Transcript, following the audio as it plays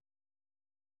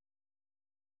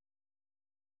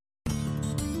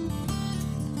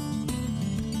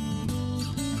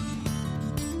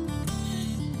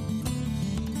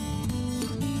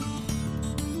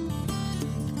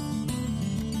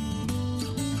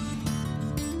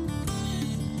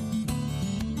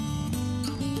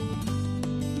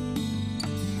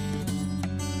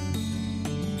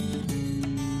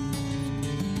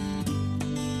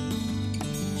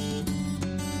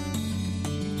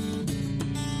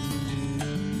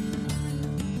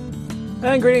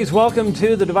And greetings, welcome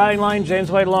to the Dividing Line. James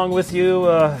White along with you.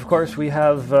 Of course, we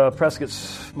have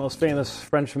Prescott's most famous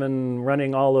Frenchman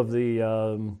running all of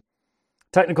the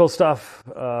technical stuff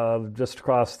just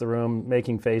across the room,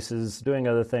 making faces, doing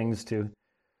other things to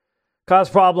cause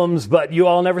problems, but you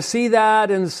all never see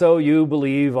that, and so you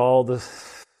believe all the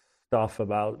stuff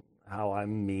about how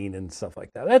I'm mean and stuff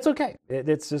like that. That's okay.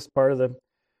 It's just part of the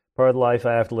life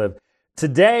I have to live.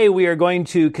 Today we are going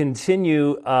to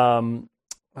continue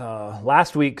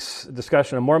last week's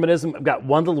discussion of Mormonism. I've got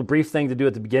one little brief thing to do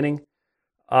at the beginning.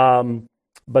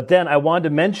 But then I wanted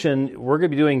to mention we're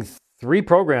going to be doing 3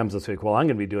 programs this week. Well, I'm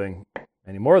going to be doing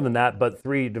any more than that, but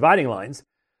 3 dividing lines.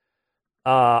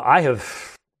 I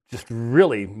have just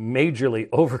really majorly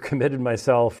overcommitted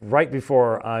myself right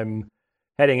before I'm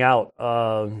heading out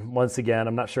once again.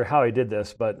 I'm not sure how I did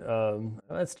this, but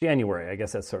it's January. I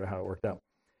guess that's sort of how it worked out.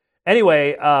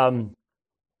 Anyway,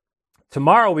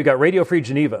 tomorrow we got Radio Free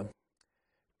Geneva,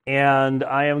 and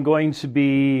I am going to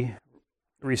be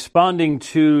responding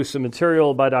to some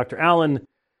material by Dr. Allen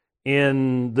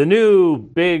in the new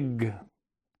big.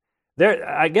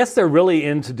 I guess they're really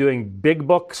into doing big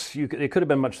books. It could have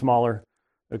been much smaller.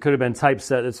 It could have been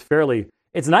typeset.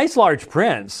 It's nice large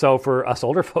print. So for us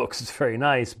older folks, it's very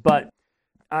nice. But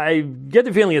I get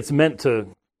the feeling it's meant to,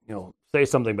 say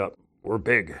something about we're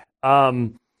big.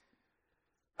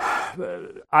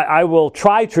 I will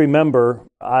try to remember.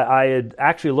 I had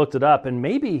actually looked it up, and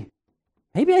maybe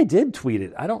I did tweet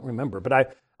it. I don't remember, but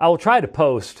I will try to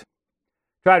post.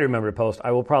 Try to remember to post.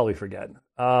 I will probably forget.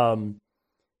 The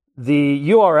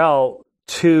URL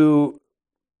to.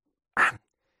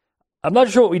 I'm not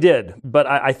sure what we did, but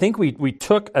I think we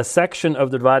took a section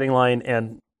of the dividing line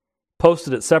and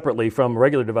posted it separately from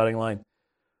regular dividing line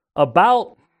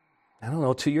about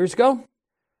 2 years ago.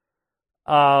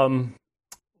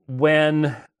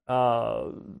 When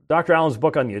Dr. Allen's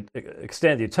book on the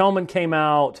Extent of the Atonement came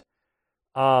out,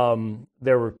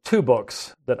 there were 2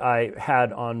 books that I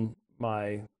had on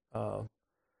my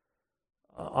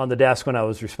on the desk when I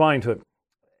was responding to it,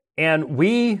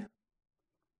 and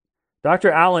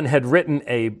Dr. Allen had written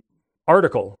a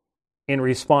article in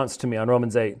response to me on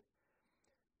Romans 8.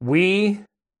 We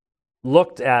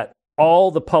looked at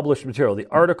all the published material, the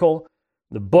article,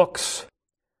 the books.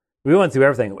 We went through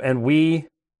everything, and we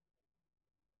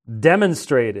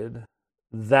demonstrated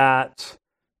that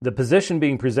the position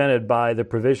being presented by the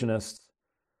provisionists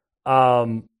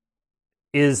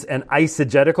is an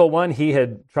eisegetical one. He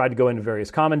had tried to go into various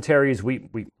commentaries. We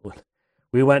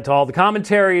went to all the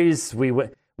commentaries. We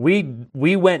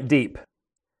went deep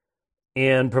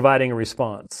in providing a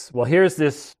response. Well, here's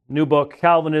this new book,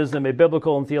 Calvinism, A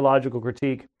Biblical and Theological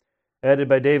Critique, edited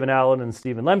by David Allen and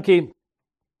Stephen Lemke.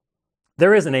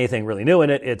 There isn't anything really new in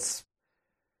it.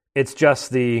 It's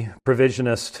just the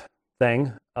provisionist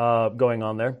thing going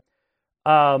on there.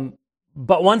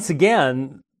 But once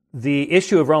again, the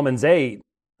issue of Romans 8,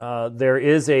 there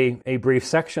is a brief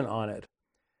section on it.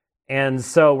 And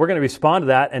so we're going to respond to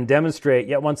that and demonstrate,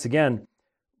 yet once again,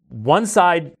 one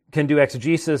side can do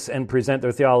exegesis and present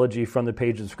their theology from the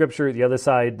page of Scripture. The other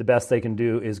side, the best they can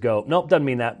do is go, nope, doesn't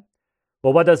mean that.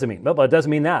 Well, what does it mean? Nope, it doesn't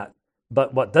mean that.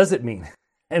 But what does it mean?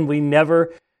 And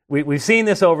we've seen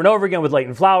this over and over again with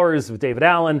Leighton Flowers, with David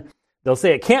Allen. They'll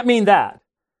say it can't mean that,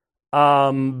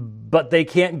 but they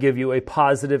can't give you a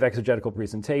positive exegetical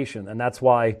presentation. And that's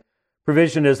why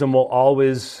provisionism will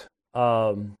always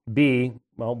be,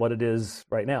 what it is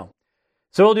right now.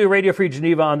 So we'll do Radio Free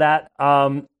Geneva on that.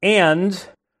 And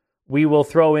we will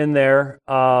throw in there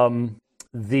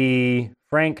the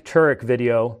Frank Turek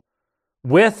video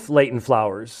with Leighton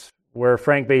Flowers, where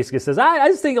Frank basically says, I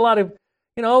just think a lot of,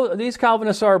 these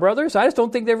Calvinists are our brothers. I just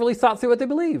don't think they've really thought through what they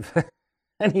believe.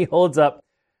 And he holds up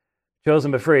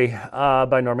Chosen but Free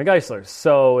by Norman Geisler.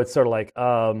 So it's sort of like,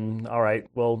 all right,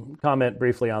 we'll comment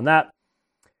briefly on that.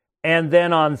 And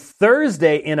then on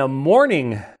Thursday in a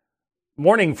morning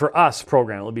for us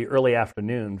program, it'll be early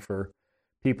afternoon for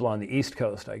people on the East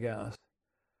Coast, I guess.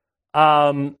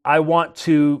 I want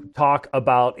to talk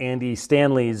about Andy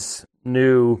Stanley's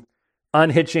new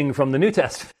unhitching from the New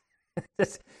Testament.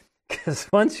 Because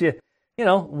once you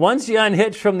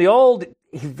unhitch from the old,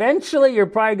 eventually you're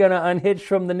probably going to unhitch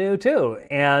from the new too.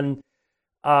 And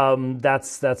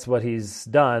that's what he's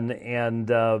done. And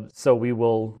so we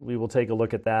will take a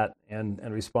look at that and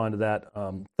respond to that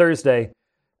Thursday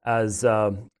as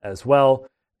well.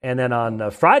 And then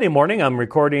on Friday morning, I'm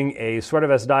recording a Sort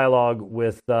of S dialogue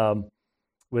with Doug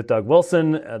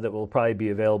Wilson that will probably be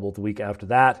available the week after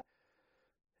that.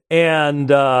 And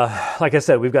like I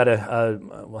said, we've got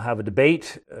we'll have a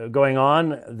debate going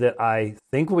on that I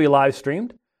think will be live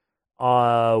streamed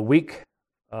week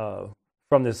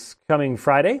from this coming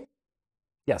Friday.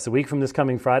 Yes, a week from this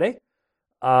coming Friday.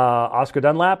 Oscar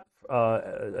Dunlap,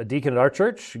 a deacon at our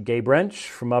church, Gabe Wrench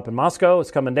from up in Moscow, is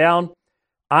coming down.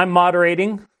 I'm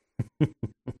moderating. That's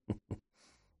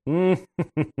all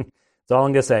I'm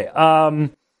going to say.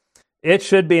 It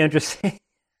should be interesting.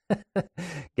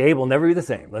 Gabe will never be the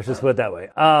same. Let's just put it that way.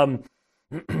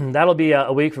 That'll be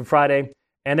a week from Friday.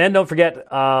 And then don't forget,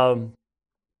 coming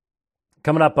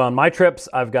up on my trips,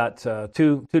 I've got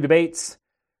two debates.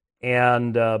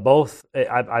 And both,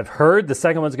 I've heard the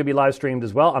second one's going to be live streamed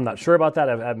as well. I'm not sure about that.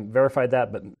 I haven't verified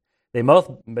that, but they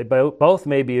both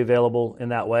may be available in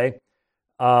that way.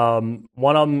 One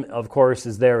of them, of course,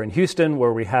 is there in Houston,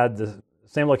 where we had the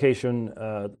same location,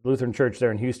 Lutheran Church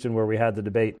there in Houston, where we had the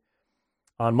debate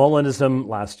on Molinism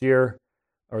last year,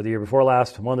 or the year before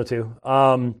last, one of the two.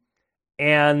 It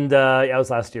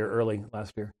was early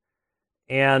last year.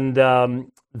 And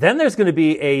then there's going to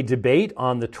be a debate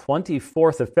on the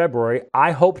 24th of February.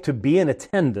 I hope to be in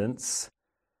attendance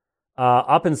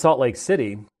up in Salt Lake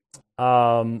City.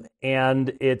 And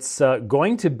it's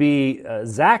going to be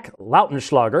Zach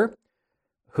Lautenschlager,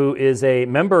 who is a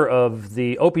member of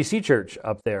the OPC Church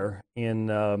up there in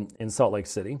Salt Lake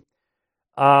City.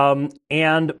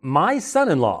 And my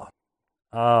son-in-law,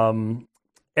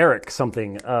 Eric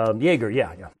something,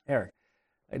 Yeager, Eric.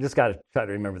 I just got to try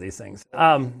to remember these things.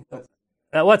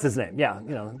 What's his name? Yeah,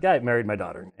 the guy married my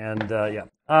daughter. And they're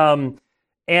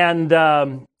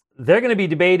going to be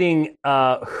debating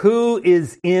who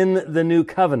is in the new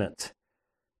covenant.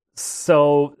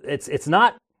 So it's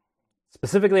not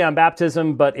specifically on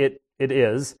baptism, but it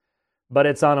is. But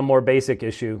it's on a more basic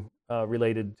issue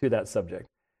related to that subject.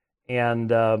 And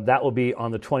that will be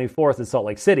on the 24th in Salt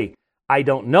Lake City. I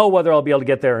don't know whether I'll be able to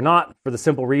get there or not, for the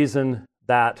simple reason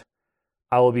that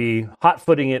I will be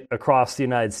hot-footing it across the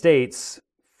United States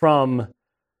from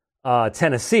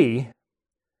Tennessee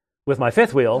with my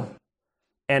fifth wheel,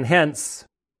 and hence,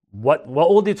 what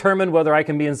will determine whether I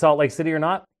can be in Salt Lake City or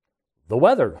not? The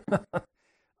weather.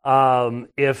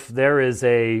 If there is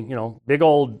a big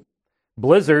old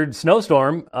blizzard,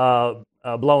 snowstorm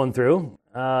blowing through,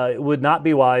 it would not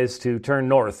be wise to turn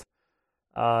north.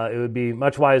 It would be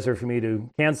much wiser for me to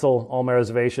cancel all my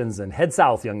reservations and head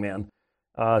south, young man,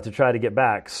 to try to get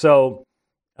back. So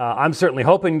I'm certainly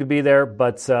hoping to be there,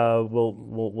 but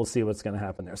we'll see what's going to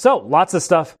happen there. So lots of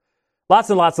stuff, lots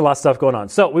of stuff going on.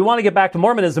 So we want to get back to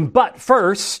Mormonism, but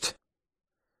first,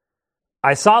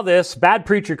 I saw this, bad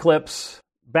preacher clips,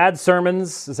 bad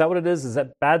sermons. Is that what it is? Is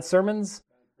that bad sermons?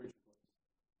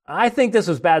 I think this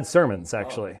was bad sermons,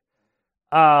 actually.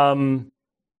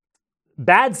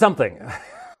 Bad something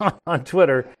on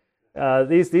Twitter.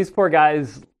 These poor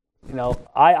guys,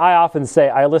 I often say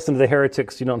I listen to the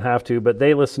heretics, you don't have to, but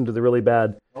they listen to the really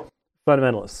bad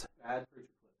fundamentalists. Bad preacher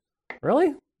clips.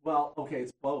 Really? Well, okay,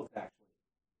 it's both, actually.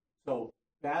 So,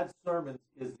 bad sermons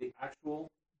is the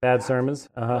actual... Bad sermons?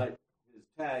 But his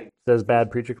tag says bad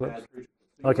preacher clips? Bad preacher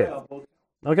clips. So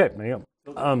okay, there you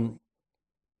go.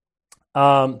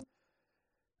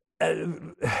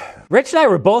 Rich and I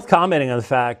were both commenting on the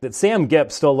fact that Sam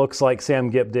Gipp still looks like Sam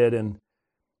Gipp did in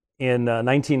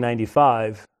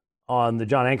 1995 on the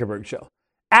John Ankerberg show.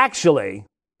 Actually,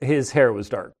 his hair was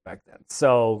dark back then,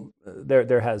 so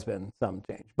there has been some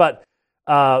change. But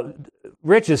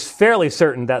Rich is fairly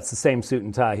certain that's the same suit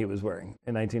and tie he was wearing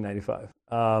in 1995,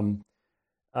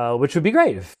 which would be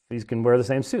great if he can wear the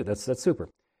same suit. That's super.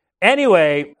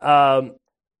 Anyway, for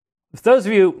those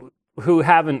of you who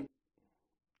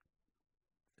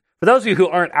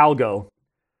aren't algo,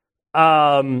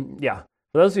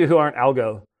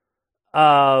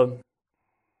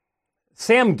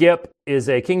 Sam Gipp is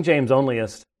a King James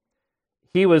onlyist.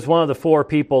 He was one of the four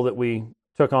people that we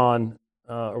took on,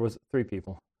 or was it three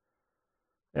people?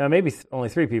 Yeah, maybe only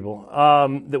three people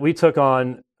that we took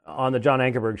on the John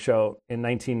Ankerberg show in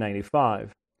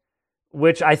 1995,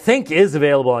 which I think is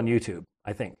available on YouTube,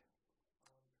 I think.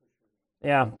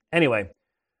 Yeah, anyway.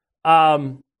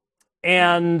 And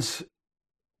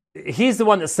he's the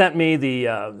one that sent me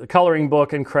the coloring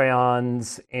book and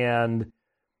crayons, and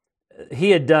he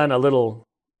had done a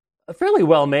fairly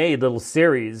well-made little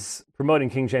series promoting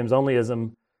King James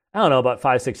onlyism, I don't know, about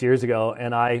 5-6 years ago,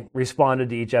 and I responded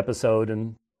to each episode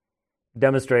and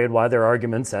demonstrated why their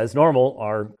arguments, as normal,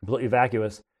 are completely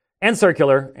vacuous and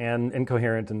circular and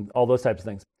incoherent and all those types of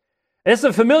things. It's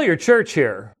a familiar church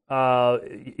here.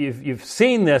 You've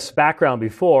seen this background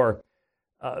before.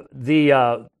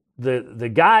 The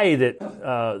guy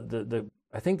that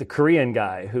I think the Korean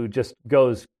guy who just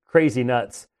goes crazy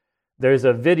nuts. There's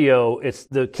a video. It's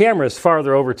the camera's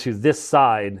farther over to this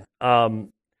side,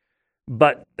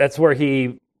 but that's where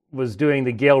he was doing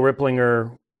the Gail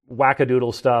Ripplinger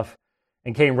wackadoodle stuff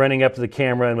and came running up to the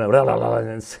camera and went, blah, blah, blah, and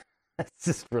it's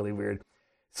just really weird.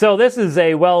 So this is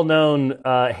a well-known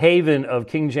haven of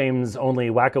King James only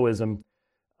wackoism.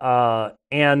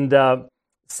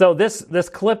 So this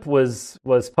clip was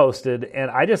posted, and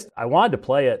I wanted to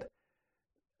play it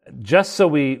just so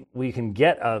we can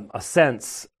get a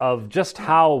sense of just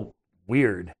how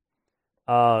weird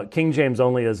King James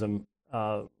onlyism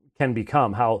can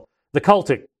become, how the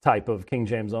cultic type of King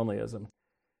James onlyism.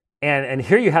 And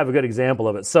here you have a good example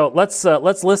of it. So let's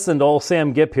listen to old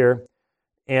Sam Gipp here,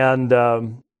 and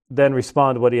then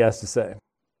respond to what he has to say.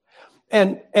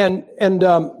 And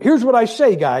here's what I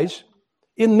say, guys.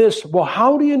 In this, well,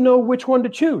 how do you know which one to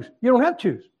choose? You don't have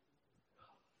to choose.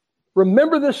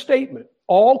 Remember this statement: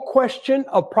 all question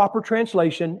of proper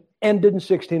translation ended in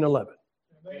 1611.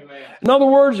 Amen. In other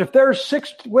words, if there's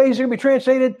 6 ways it can be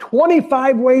translated,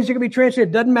 25 ways it can be translated,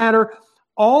 it doesn't matter.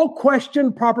 All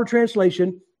question proper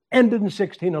translation ended in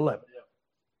 1611.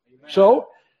 Yeah. So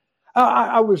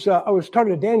I was talking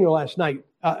to Daniel last night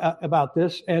about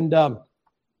this, and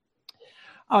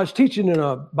I was teaching in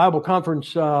a Bible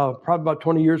conference probably about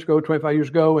 25 years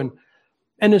ago,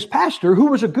 and this pastor, who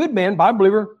was a good man, Bible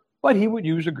believer, but he would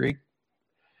use the Greek.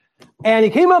 And he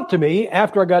came up to me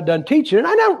after I got done teaching, and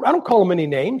I don't call him any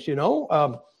names, and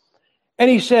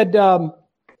he said, and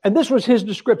this was his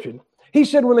description. He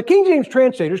said, when the King James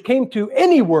translators came to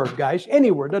any word, guys,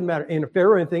 any word, doesn't matter, interfere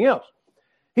or anything else.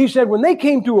 He said, when they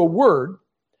came to a word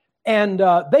and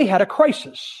they had a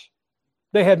crisis,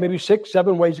 they had maybe 6,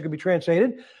 7 ways it could be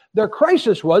translated. Their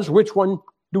crisis was, which one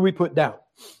do we put down?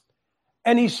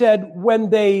 And he said, when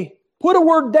they put a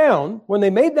word down, when they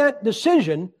made that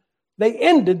decision, they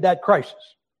ended that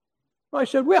crisis. I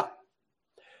said, well.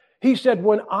 He said,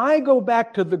 when I go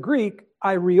back to the Greek,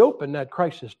 I reopen that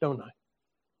crisis, don't I?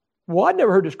 Well, I'd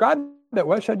never heard described that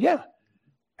way. I said, yeah.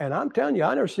 And I'm telling you,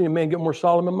 I never seen a man get more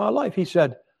solemn in my life. He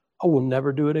said, I will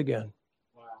never do it again.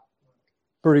 Wow.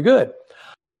 Pretty good.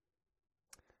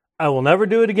 I will never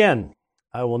do it again.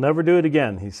 I will never do it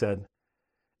again, he said.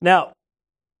 Now,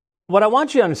 what I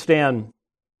want you to understand,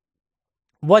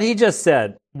 what he just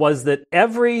said was that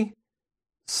every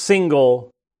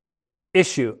single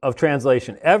issue of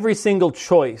translation, every single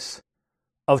choice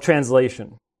of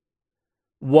translation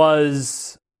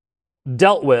was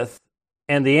dealt with,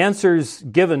 and the answers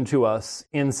given to us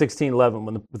in 1611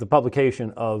 with the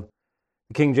publication of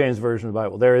the King James Version of the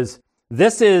Bible.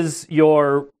 This is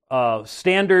your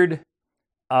standard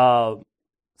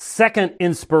second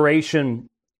inspiration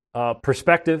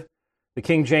perspective. The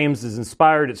King James is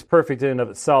inspired; it's perfect in and of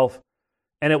itself,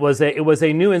 and it was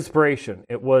a new inspiration.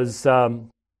 It was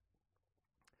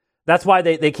that's why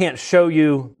they can't show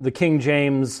you the King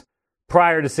James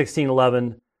prior to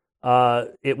 1611.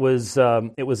 It was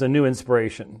a new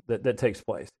inspiration that takes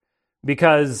place,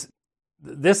 because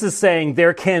this is saying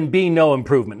there can be no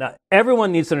improvement. Now,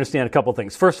 everyone needs to understand a couple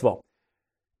things. First of all,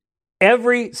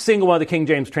 every single one of the King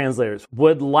James translators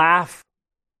would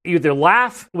either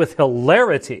laugh with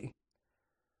hilarity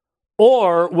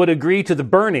or would agree to the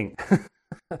burning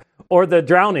or the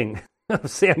drowning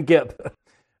of Sam Gipp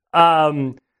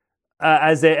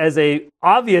as a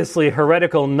obviously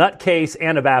heretical nutcase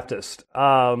Anabaptist.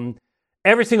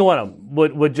 Every single one of them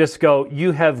would just go,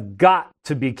 you have got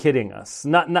to be kidding us.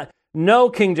 No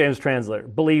King James translator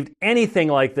believed anything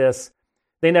like this.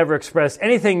 They never expressed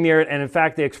anything near it, and in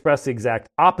fact, they expressed the exact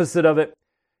opposite of it.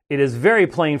 It is very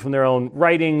plain from their own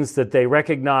writings that they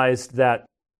recognized that,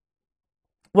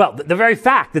 well, the very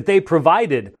fact that they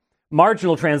provided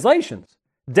marginal translations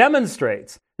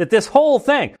demonstrates that this whole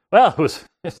thing, well,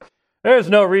 there's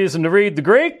no reason to read the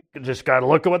Greek. You just got to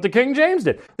look at what the King James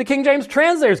did. The King James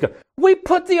translators go, we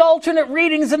put the alternate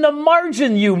readings in the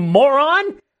margin, you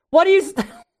moron. What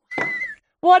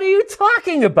are you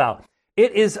talking about?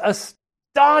 It is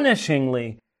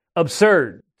astonishingly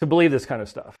absurd to believe this kind of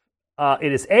stuff.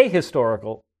 It is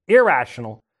ahistorical,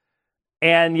 irrational,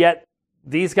 and yet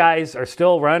these guys are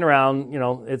still running around.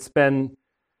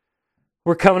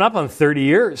 We're coming up on 30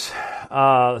 years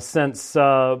since,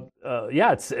 it's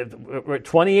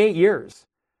 28 years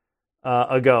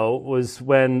ago was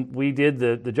when we did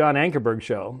the John Ankerberg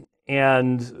show,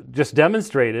 and just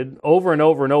demonstrated over and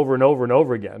over and over and over and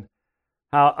over again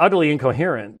how utterly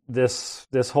incoherent this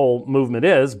whole movement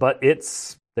is. But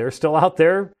they're still out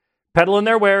there peddling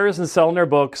their wares and selling their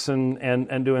books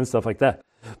and doing stuff like that.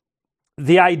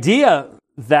 The idea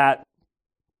that,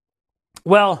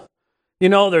 well,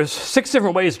 there's 6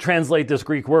 different ways to translate this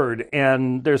Greek word,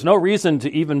 and there's no reason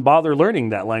to even bother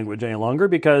learning that language any longer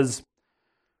because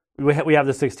we have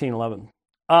the 1611.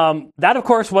 That, of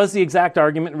course, was the exact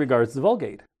argument in regards to the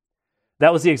Vulgate.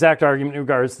 That was the exact argument in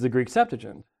regards to the Greek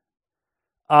Septuagint.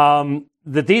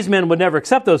 that these men would never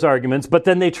accept those arguments, but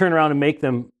then they turn around and make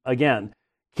them again.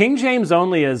 King James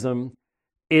onlyism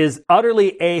is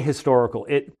utterly ahistorical.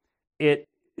 It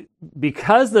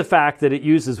because of the fact that it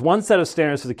uses one set of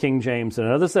standards for the King James and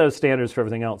another set of standards for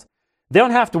everything else, they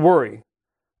don't have to worry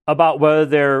about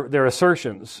whether their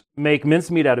assertions make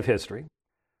mincemeat out of history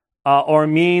or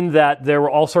mean that there were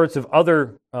all sorts of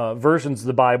other versions of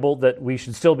the Bible that we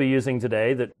should still be using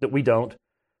today that we don't.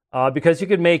 Because you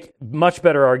could make much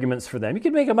better arguments for them. You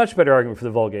could make a much better argument for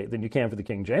the Vulgate than you can for the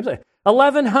King James.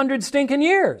 1,100 stinking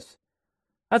years.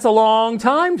 That's a long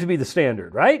time to be the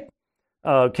standard, right?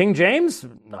 King James,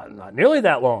 not nearly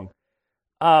that long.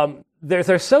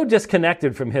 They're so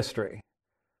disconnected from history.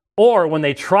 Or when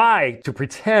they try to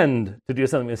pretend to do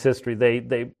something with history,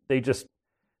 they just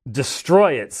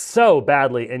destroy it so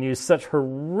badly and use such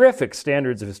horrific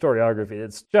standards of historiography.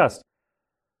 It's just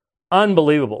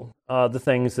unbelievable, the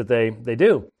things that they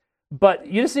do. But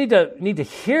you just need to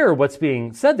hear what's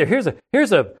being said there. Here's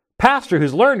a pastor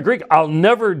who's learned Greek. I'll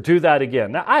never do that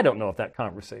again. Now, I don't know if that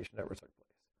conversation ever took place.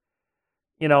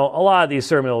 A lot of these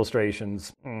sermon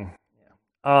illustrations.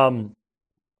 But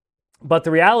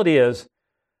the reality is,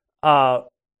 let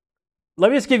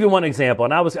me just give you one example.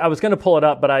 And I was going to pull it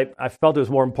up, but I felt it was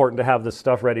more important to have this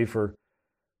stuff ready for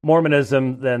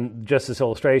Mormonism than just this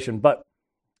illustration. But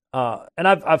and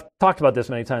I've talked about this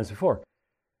many times before.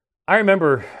 I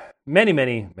remember many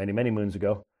moons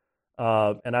ago,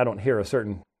 and I don't hear a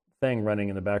certain thing running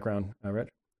in the background, Rich.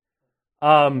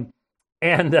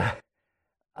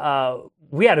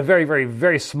 We had a very, very,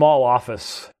 very small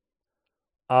office,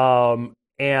 and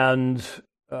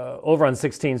over on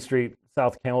 16th Street,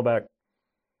 South Camelback.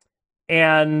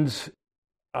 And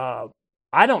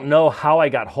I don't know how I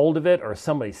got hold of it or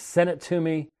somebody sent it to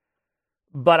me,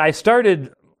 but I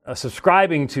started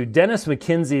subscribing to Dennis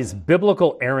McKenzie's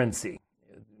Biblical Errancy.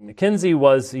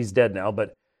 McKenzie he's dead now,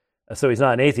 but so he's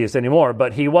not an atheist anymore,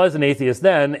 but he was an atheist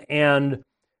then, and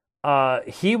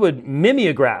he would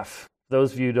mimeograph.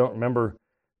 Those of you who don't remember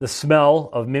the smell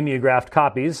of mimeographed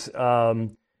copies,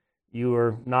 you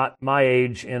were not my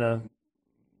age in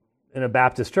a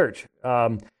Baptist church.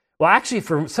 Well, actually,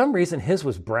 for some reason, his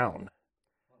was brown.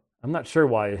 I'm not sure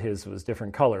why his was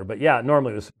different color, but yeah,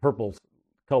 normally it was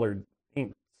purple-colored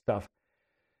ink stuff.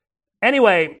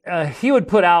 Anyway, he would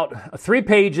put out 3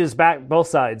 pages back, both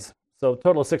sides, so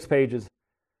total of 6 pages.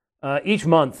 Each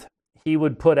month, he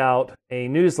would put out a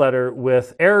newsletter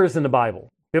with errors in the Bible,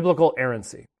 Biblical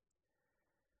Errancy.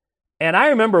 And I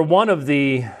remember one of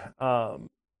the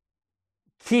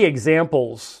key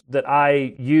examples that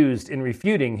I used in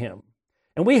refuting him.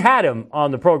 And we had him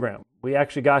on the program. We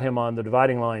actually got him on the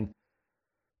Dividing Line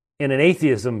in an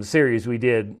atheism series we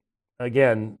did,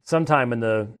 again, sometime in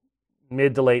the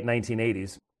mid to late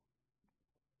 1980s.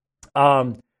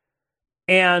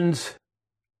 And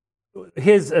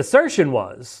his assertion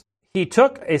was, he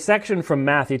took a section from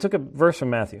Matthew, he took a verse from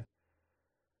Matthew,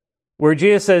 where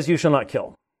Jesus says, "You shall not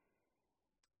kill."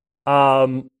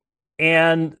 And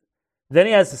then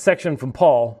he has a section from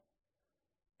Paul,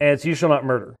 and it's "You shall not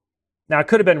murder." Now, it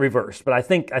could have been reversed, but I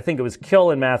think it was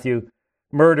kill in Matthew,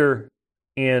 murder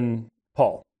in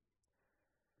Paul.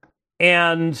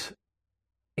 And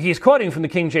he's quoting from the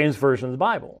King James Version of the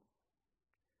Bible.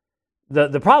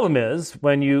 The problem is,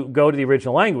 when you go to the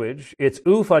original language, it's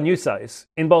ouphoneusis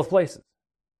in both places.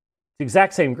 It's the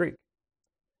exact same Greek.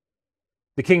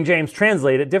 The King James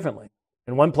translate it differently.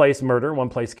 In one place, murder, one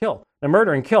place, kill. Now,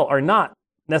 murder and kill are not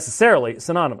necessarily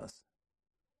synonymous.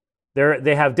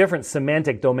 They have different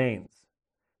semantic domains.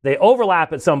 They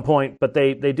overlap at some point, but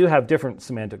they do have different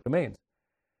semantic domains.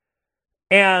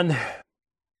 And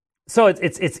so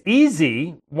it's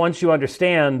easy once you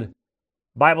understand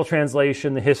Bible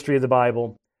translation, the history of the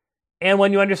Bible, and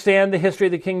when you understand the history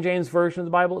of the King James Version of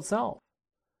the Bible itself.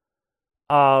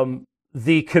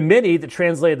 The committee that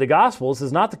translated the Gospels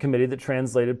is not the committee that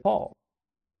translated Paul.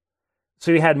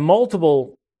 So you had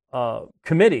multiple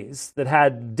committees that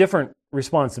had different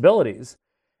responsibilities,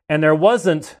 and there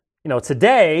wasn't,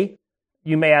 today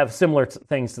you may have similar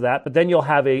things to that, but then you'll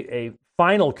have a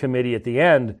final committee at the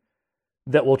end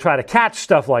that will try to catch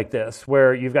stuff like this,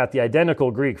 where you've got the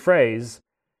identical Greek phrase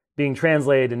being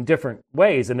translated in different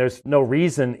ways, and there's no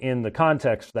reason in the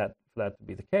context for that to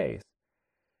be the case.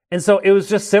 And so it was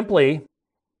just simply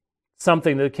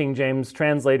something that the King James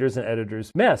translators and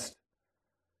editors missed,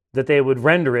 that they would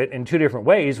render it in 2 different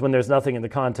ways when there's nothing in the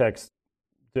context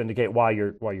to indicate why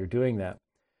you're doing that.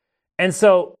 And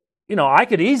so, I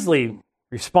could easily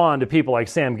respond to people like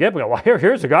Sam Gibb and go, well,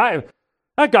 here's a guy.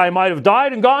 That guy might have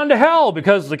died and gone to hell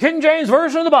because the King James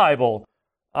Version of the Bible.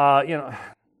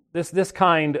 This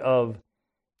kind of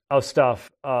of stuff.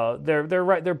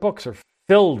 Their books are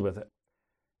filled with it.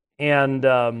 And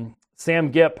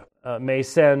Sam Gipp may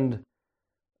send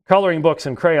coloring books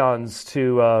and crayons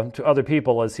to other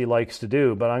people as he likes to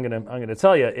do, but I'm gonna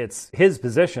tell you, it's his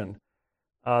position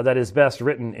that is best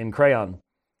written in crayon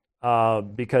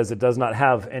because it does not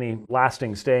have any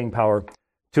lasting staying power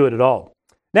to it at all.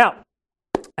 Now,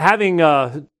 having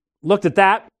looked at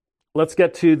that, let's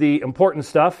get to the important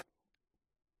stuff,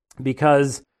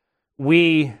 because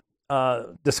we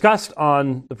discussed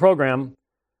on the program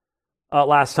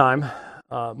last time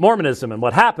Mormonism, and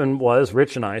what happened was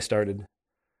Rich and I started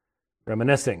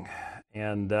reminiscing,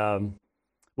 and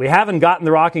we haven't gotten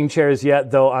the rocking chairs yet,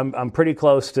 though I'm pretty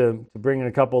close to bringing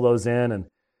a couple of those in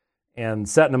and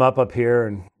setting them up here,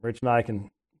 and Rich and I can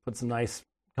put some nice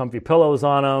comfy pillows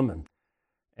on them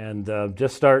and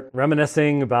just start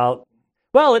reminiscing about,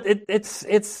 well, it's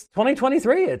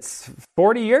 2023. It's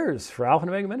 40 years for Alpha and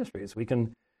Omega Ministries. We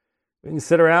can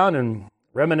sit around and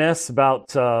reminisce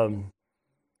about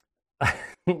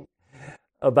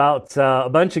about a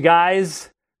bunch of guys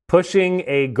pushing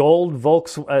a gold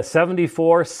Volkswagen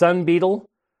 74 Sun Beetle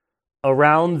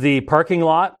around the parking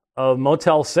lot of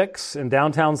Motel 6 in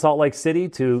downtown Salt Lake City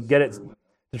to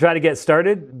try to get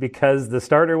started because the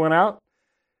starter went out.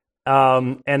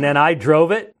 And then I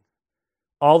drove it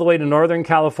all the way to Northern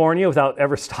California without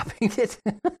ever stopping it.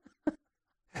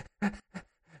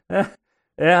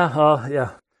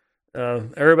 Yeah.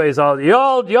 Everybody's all,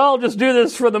 y'all just do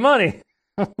this for the money.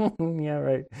 Yeah,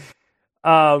 right.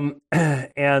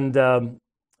 And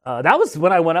that was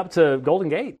when I went up to Golden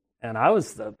Gate, and I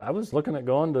was looking at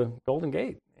going to Golden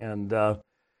Gate, and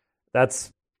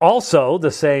that's also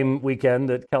the same weekend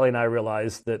that Kelly and I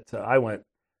realized that I went,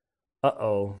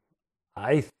 uh-oh,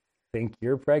 I think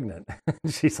you're pregnant.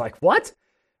 She's like, what?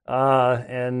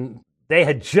 And they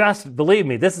had just, believe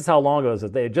me, this is how long ago it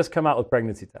was. They had just come out with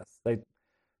pregnancy tests.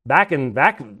 Back in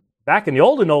the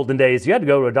olden days, you had to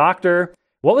go to a doctor.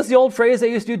 What was the old phrase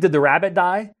they used to do? Did the rabbit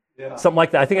die? Yeah. Something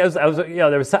like that. I think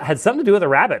had something to do with a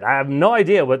rabbit. I have no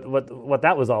idea what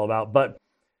that was all about. But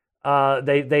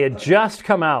they had just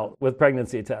come out with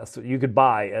pregnancy tests that you could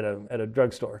buy at a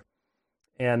drugstore,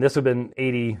 and this would have been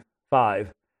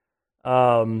 85.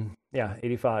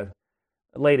 85,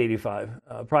 late 85,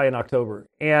 probably in October,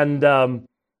 and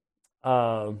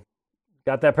got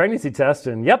that pregnancy test,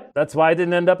 and yep, that's why I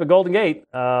didn't end up at Golden Gate.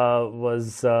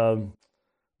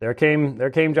 There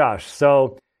came Josh.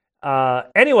 So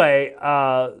anyway,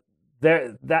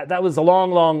 that was a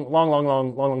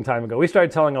long time ago. We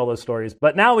started telling all those stories,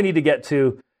 but now we need to get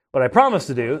to what I promised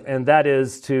to do, and that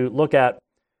is to look at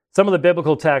some of the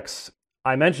biblical texts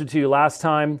I mentioned to you last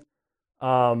time.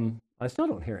 I still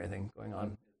don't hear anything going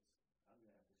on.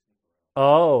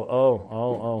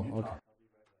 Oh,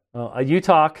 okay. You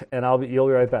talk, and you'll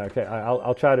be right back. Okay,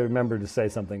 I'll try to remember to say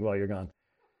something while you're gone.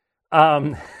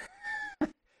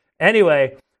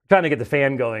 Anyway, trying to get the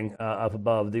fan going up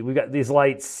above. We got these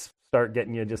lights start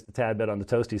getting you just a tad bit on the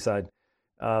toasty side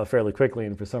fairly quickly,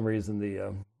 and for some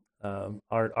reason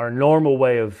our normal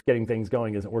way of getting things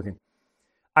going isn't working.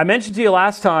 I mentioned to you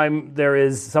last time there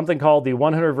is something called the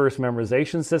 100 verse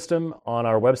memorization system on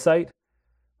our website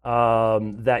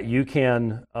that you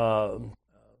can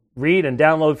read and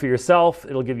download for yourself.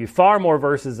 It'll give you far more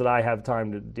verses than I have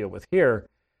time to deal with here.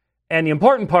 And the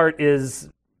important part is,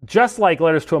 just like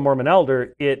Letters to a Mormon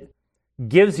Elder, it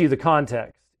gives you the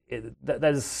context. That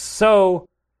is so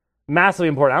massively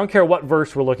important. I don't care what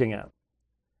verse we're looking at.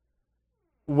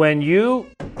 When you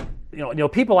know,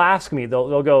 people ask me,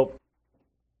 they'll go,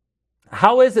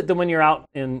 how is it that when you're out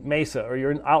in Mesa or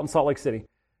you're out in Salt Lake City,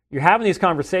 you're having these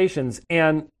conversations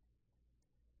and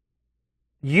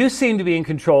you seem to be in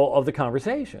control of the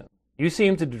conversation? You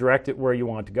seem to direct it where you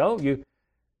want to go.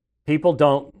 People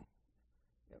don't.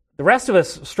 The rest of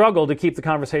us struggle to keep the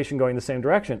conversation going the same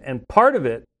direction. And part of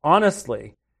it,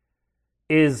 honestly,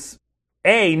 is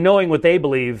knowing what they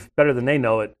believe better than they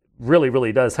know it really,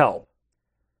 really does help.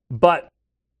 But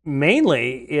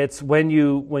mainly, it's when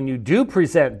you do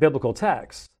present biblical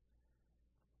texts,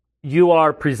 you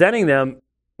are presenting them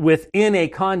within a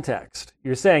context.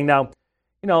 You're saying, now,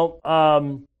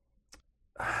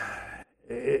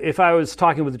 if I was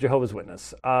talking with a Jehovah's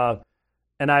Witness, and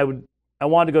I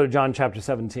wanted to go to John chapter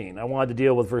 17, I wanted to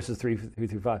deal with verses 3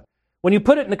 through 5. When you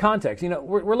put it in the context,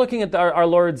 we're looking at our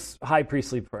Lord's high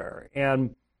priestly prayer,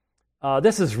 and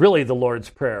this is really the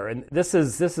Lord's prayer, and this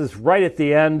is right at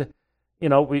the end.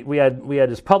 We had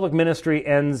his public ministry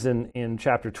ends in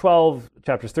chapter 12,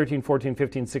 chapters 13, 14,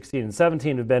 15, 16, and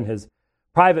 17 have been his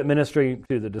private ministry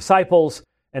to the disciples.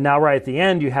 And now right at the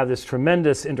end, you have this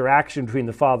tremendous interaction between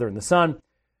the Father and the Son.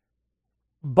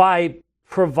 By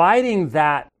providing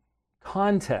that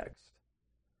context,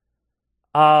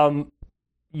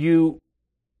 you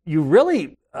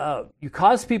really you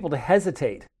cause people to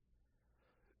hesitate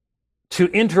to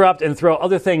interrupt and throw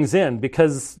other things in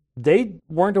because they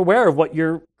weren't aware of what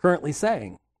you're currently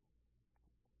saying.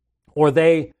 Or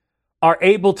they are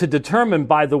able to determine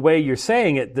by the way you're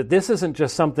saying it that this isn't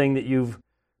just something that you've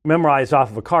memorized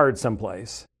off of a card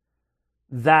someplace.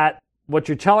 That what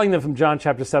you're telling them from John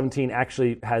chapter 17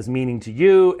 actually has meaning to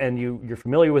you, and you're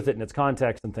familiar with it in its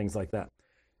context and things like that.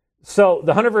 So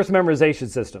the 100-verse memorization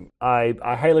system, I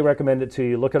highly recommend it to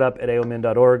you. Look it up at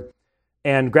aomin.org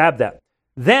and grab that.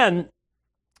 Then,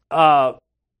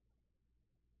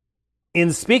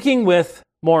 in speaking with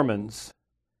Mormons,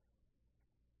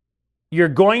 you're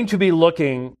going to be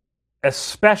looking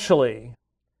especially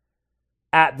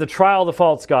at the trial of the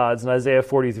false gods in Isaiah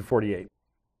 40 through 48.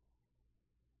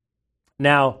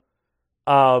 Now,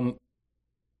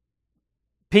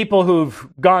 people who've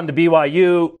gone to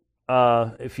BYU,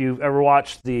 if you've ever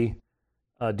watched the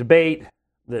debate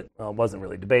that wasn't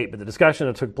really debate, but the discussion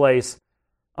that took place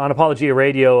on Apologia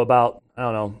Radio about,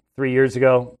 4 years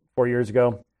ago,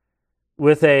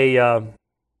 with a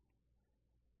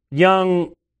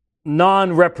young,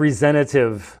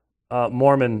 non-representative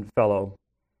Mormon fellow,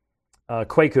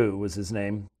 Kwaku was his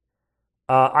name.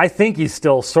 I think he's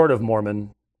still sort of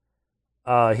Mormon.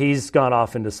 He's gone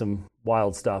off into some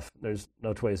wild stuff. There's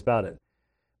no two ways about it.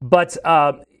 But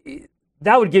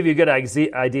that would give you a good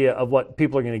idea of what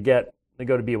people are going to get. They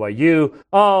go to BYU.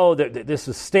 Oh, this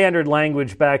was standard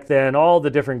language back then. All the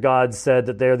different gods said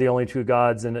that they're the only true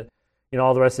gods, and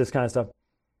all the rest of this kind of stuff.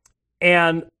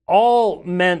 And all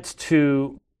meant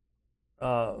to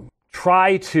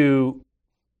try to,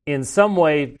 in some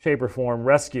way, shape, or form,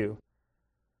 rescue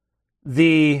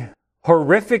the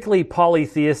horrifically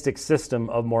polytheistic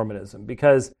system of Mormonism.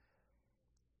 Because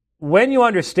when you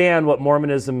understand what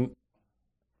Mormonism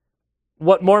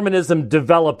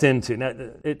developed into, now,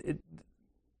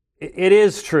 it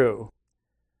is true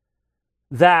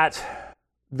that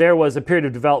there was a period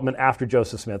of development after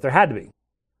Joseph Smith. There had to be.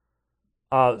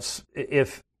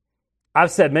 If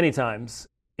I've said many times,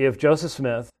 if Joseph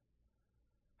Smith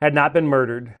had not been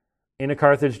murdered in a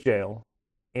Carthage jail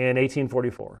in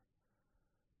 1844,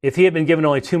 if he had been given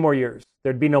only 2 more years,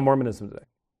 there'd be no Mormonism today.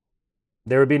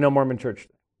 There would be no Mormon church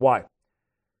today. Why?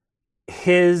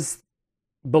 His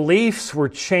beliefs were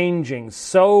changing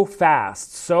so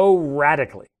fast, so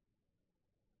radically,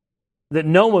 that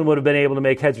no one would have been able to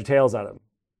make heads or tails out of him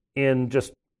in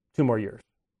just 2 more years.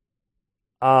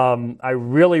 I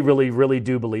really, really, really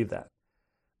do believe that.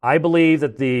 I believe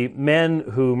that the men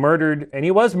who murdered, and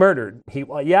he was murdered. He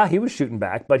was shooting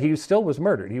back, but he still was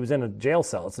murdered. He was in a jail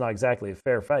cell. It's not exactly a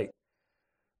fair fight.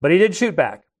 But he did shoot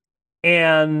back.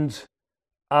 And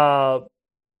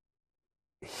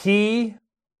he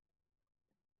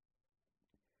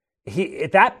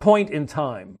at that point in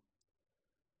time,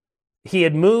 he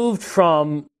had moved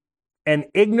from an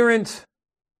ignorant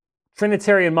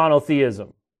Trinitarian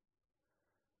monotheism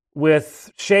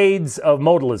with shades of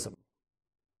modalism,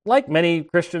 like many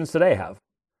Christians today have,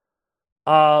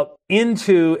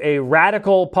 into a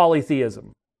radical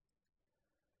polytheism.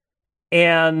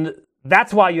 And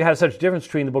that's why you have such a difference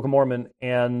between the Book of Mormon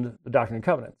and the Doctrine and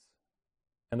Covenants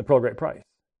and the Pearl of Great Price.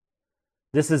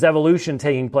 This is evolution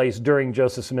taking place during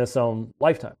Joseph Smith's own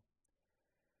lifetime.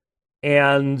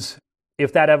 And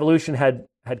if that evolution had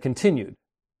continued,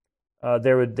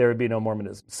 there would be no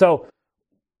Mormonism. So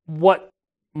what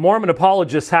Mormon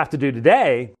apologists have to do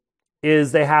today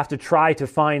is they have to try to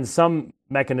find some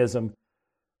mechanism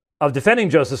of defending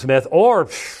Joseph Smith, or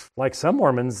like some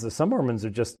Mormons are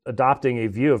just adopting a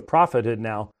view of prophethood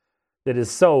now that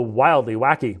is so wildly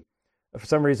wacky. For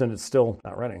some reason, it's still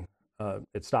not running.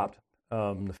 It stopped.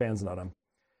 The fan's not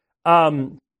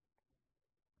on.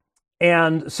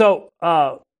 And so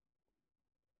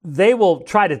they will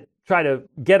try to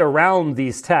get around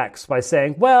these texts by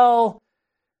saying, well,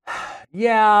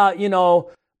 yeah,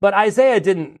 but Isaiah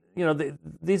didn't,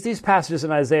 these passages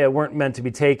in Isaiah weren't meant to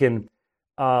be taken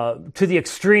to the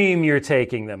extreme you're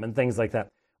taking them and things like that.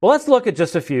 Well, let's look at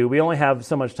just a few. We only have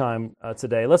so much time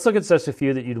today. Let's look at just a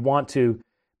few that you'd want to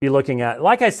be looking at.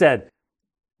 Like I said,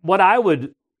 what I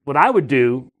would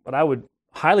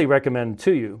highly recommend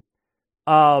to you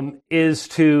is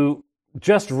to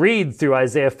just read through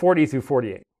Isaiah 40 through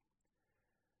 48.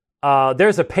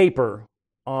 There's a paper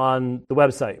on the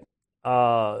website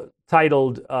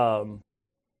titled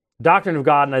Doctrine of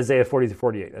God in Isaiah 40 through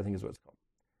 48, I think is what it's called.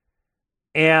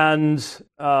 And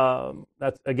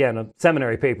that's, again, a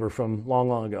seminary paper from long,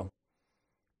 long ago.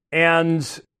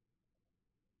 And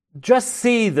just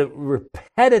see the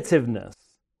repetitiveness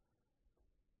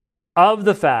of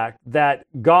the fact that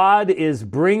God is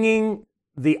bringing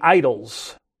the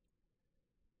idols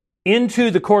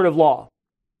into the court of law.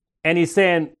 And he's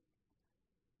saying,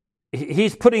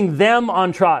 he's putting them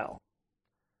on trial.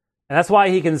 And that's why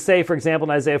he can say, for example,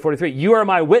 in Isaiah 43, you are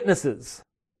my witnesses,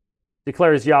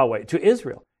 declares Yahweh to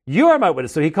Israel. You are my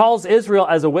witness. So he calls Israel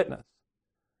as a witness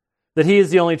that he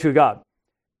is the only true God.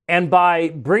 And by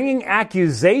bringing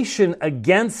accusation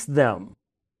against them,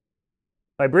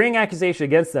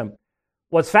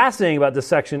 what's fascinating about this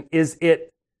section is it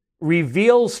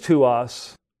reveals to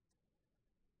us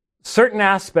certain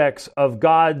aspects of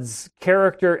God's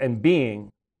character and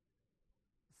being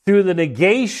through the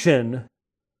negation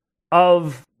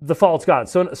of the false God.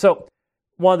 So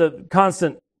one of the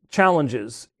constant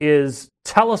challenges is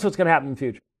tell us what's going to happen in the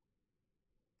future.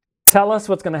 Tell us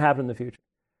what's going to happen in the future.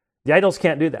 The idols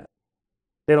can't do that.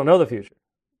 They don't know the future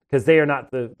because they are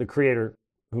not the creator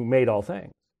who made all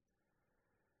things.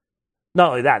 Not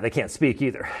only that, they can't speak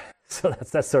either. So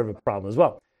that's sort of a problem as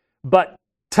well. But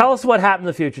tell us what happened in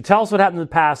the future. Tell us what happened in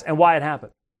the past and why it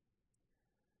happened.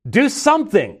 Do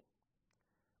something.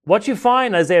 What you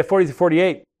find in Isaiah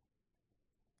 40-48,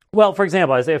 well, for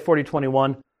example, Isaiah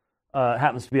 40:21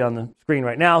 happens to be on the screen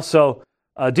right now. So,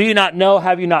 do you not know?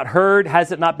 Have you not heard?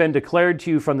 Has it not been declared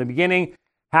to you from the beginning?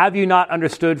 Have you not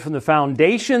understood from the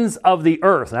foundations of the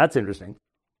earth? And that's interesting.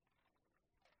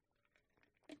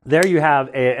 There you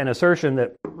have an assertion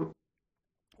that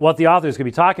what the author is going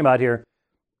to be talking about here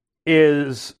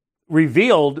is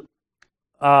revealed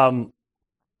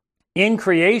in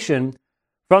creation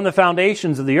from the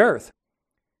foundations of the earth.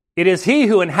 It is he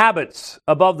who inhabits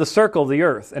above the circle of the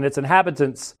earth, and its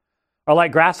inhabitants are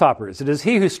like grasshoppers. It is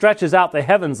he who stretches out the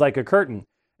heavens like a curtain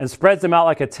and spreads them out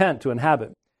like a tent to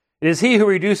inhabit. It is he who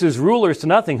reduces rulers to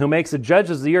nothing, who makes the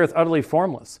judges of the earth utterly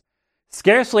formless.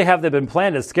 Scarcely have they been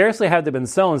planted, scarcely have they been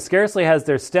sown, scarcely has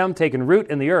their stem taken root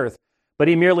in the earth, but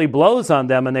he merely blows on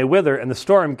them and they wither, and the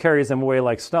storm carries them away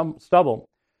like stubble.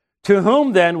 To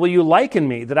whom then will you liken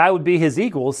me, that I would be his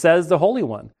equal, says the Holy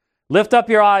One? Lift up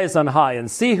your eyes on high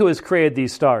and see who has created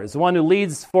these stars, the one who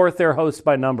leads forth their hosts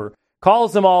by number,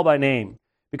 calls them all by name.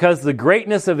 Because of the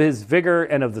greatness of his vigor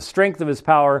and of the strength of his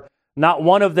power, not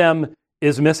one of them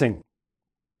is missing.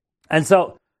 And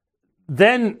so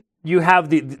then you have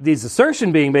these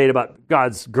assertions being made about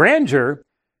God's grandeur,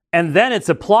 and then it's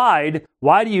applied.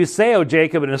 Why do you say, O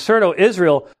Jacob, and assert, O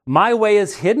Israel, my way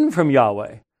is hidden from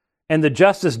Yahweh, and the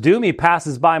justice due me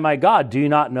passes by my God? Do you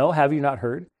not know? Have you not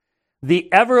heard?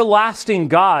 The everlasting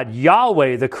God,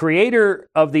 Yahweh, the creator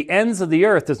of the ends of the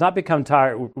earth, does not become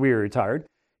weary or tired.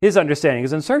 His understanding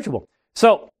is unsearchable.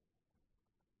 So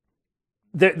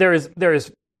there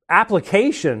is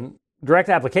application, direct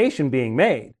application being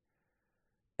made.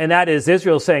 And that is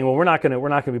Israel saying, well, we're not going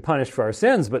to be punished for our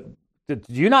sins, but do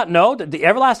you not know that the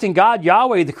everlasting God,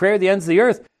 Yahweh, the creator of the ends of the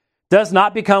earth, does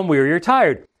not become weary or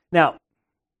tired? Now,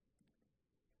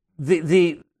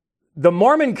 the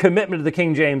Mormon commitment to the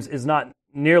King James is not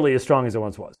nearly as strong as it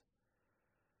once was.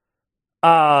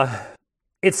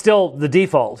 It's still the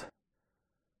default,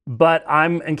 but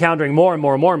I'm encountering more and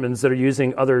more Mormons that are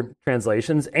using other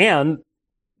translations. And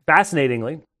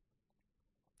fascinatingly,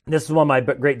 this is one of my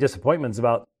great disappointments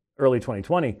about early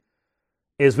 2020,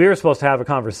 is we were supposed to have a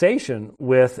conversation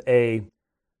with a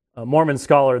Mormon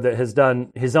scholar that has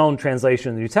done his own translation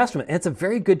of the New Testament. And it's a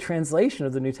very good translation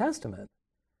of the New Testament.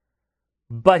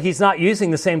 But he's not using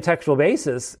the same textual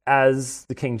basis as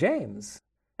the King James.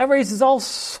 That raises all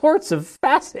sorts of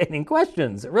fascinating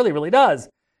questions. It really, really does.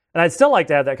 And I'd still like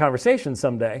to have that conversation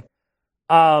someday.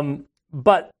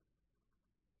 But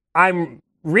I'm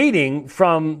reading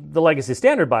from the Legacy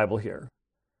Standard Bible here.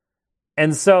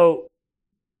 And so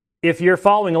if you're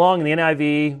following along in the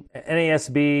NIV,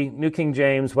 NASB, New King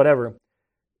James, whatever,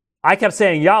 I kept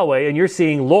saying Yahweh, and you're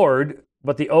seeing Lord,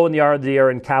 but the O and the R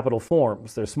are in capital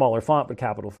forms. They're smaller font, but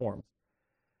capital forms.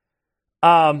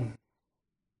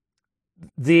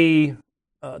 The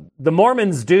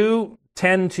Mormons do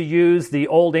tend to use the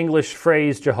Old English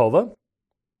phrase Jehovah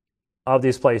of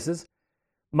these places.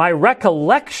 My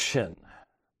recollection,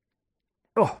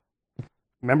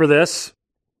 remember this,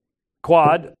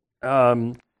 quad,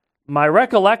 my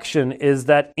recollection is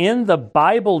that in the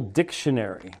Bible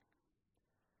dictionary,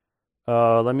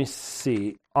 let me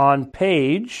see, on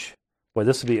page, boy,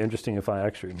 this would be interesting if I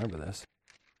actually remember this,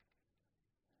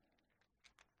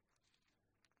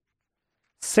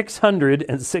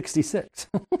 666.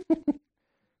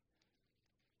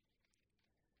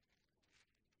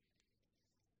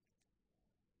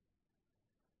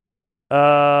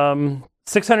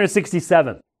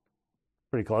 667.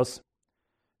 Pretty close.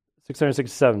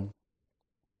 667.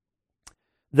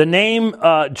 The name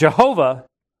Jehovah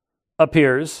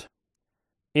appears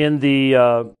in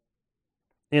the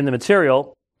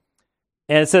material,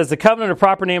 and it says the covenant or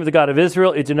proper name of the God of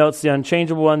Israel. It denotes the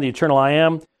unchangeable one, the eternal I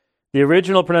am. The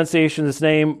original pronunciation of this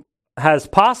name has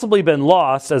possibly been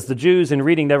lost, as the Jews in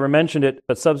reading never mentioned it,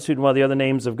 but substituted one of the other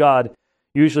names of God,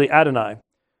 usually Adonai.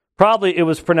 Probably it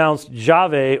was pronounced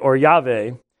Yahweh or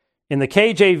Yahweh. In the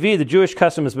KJV, the Jewish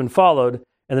custom has been followed,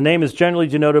 and the name is generally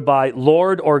denoted by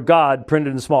Lord or God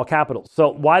printed in small capitals. So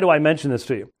why do I mention this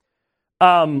to you?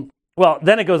 Well,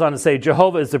 then it goes on to say,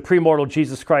 Jehovah is the premortal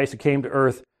Jesus Christ who came to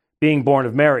earth, being born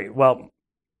of Mary. Well,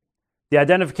 the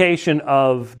identification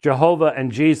of Jehovah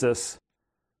and Jesus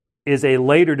is a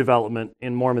later development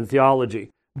in Mormon theology.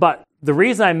 But the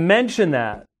reason I mention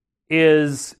that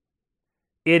is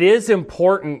it is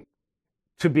important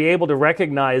to be able to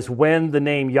recognize when the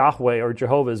name Yahweh or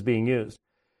Jehovah is being used.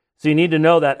 So you need to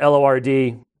know that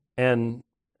L-O-R-D,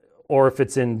 or if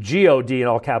it's in G-O-D in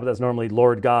all capital, that's normally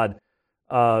Lord God,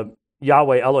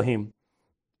 Yahweh Elohim.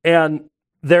 And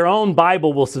their own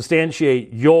Bible will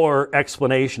substantiate your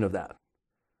explanation of that.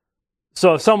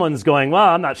 So if someone's going, well,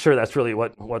 I'm not sure that's really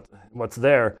what's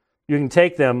there, you can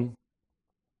take them.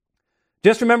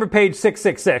 Just remember page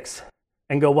 666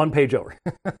 and go one page over.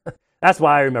 That's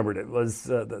why I remembered it. Was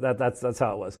that's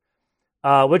how it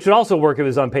was. Which would also work if it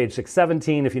was on page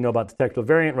 617 if you know about the textual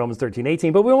variant, Romans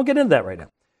 13:18. But we won't get into that right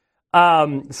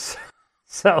now.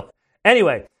 So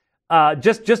anyway,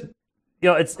 just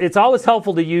it's always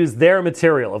helpful to use their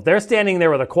material. If they're standing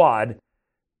there with a quad,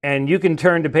 and you can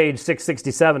turn to page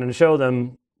 667 and show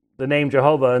them the name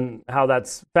Jehovah and how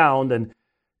that's found, and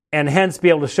hence be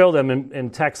able to show them in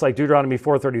texts like Deuteronomy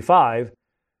 4:35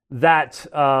 that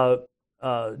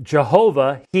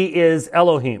Jehovah, he is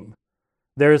Elohim.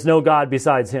 There is no God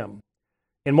besides him.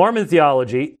 In Mormon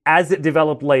theology, as it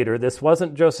developed later, this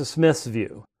wasn't Joseph Smith's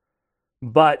view,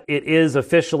 but it is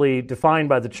officially defined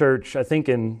by the church, I think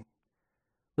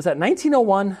was that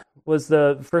 1901? Was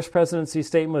the first presidency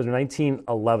statement, was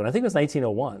 1911? I think it was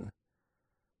 1901,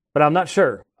 but I'm not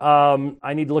sure.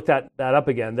 I need to look that up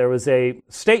again. There was a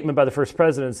statement by the first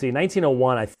presidency,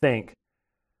 1901, I think,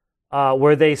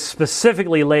 where they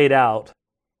specifically laid out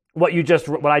what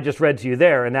I just read to you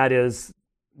there, and that is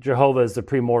Jehovah is the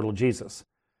premortal Jesus.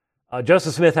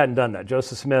 Joseph Smith hadn't done that.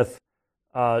 Joseph Smith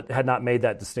had not made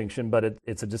that distinction, but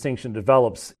it's a distinction that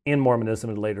develops in Mormonism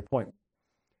at a later point.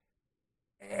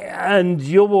 And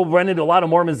you will run into a lot of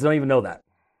Mormons that don't even know that.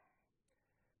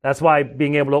 That's why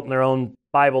being able to open their own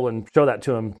Bible and show that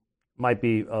to them might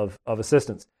be of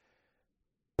assistance.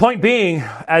 Point being,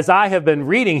 as I have been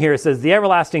reading here, it says, the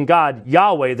everlasting God,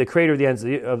 Yahweh, the creator of the ends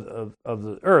of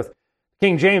the earth.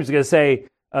 King James is going to say,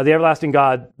 the everlasting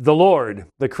God, the Lord,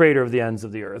 the creator of the ends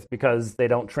of the earth, because they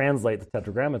don't translate the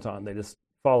Tetragrammaton. They just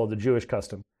follow the Jewish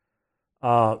custom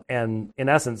and, in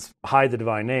essence, hide the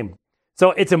divine name.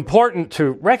 So it's important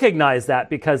to recognize that,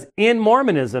 because in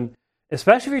Mormonism,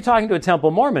 especially if you're talking to a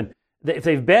temple Mormon, if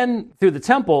they've been through the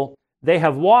temple, they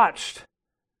have watched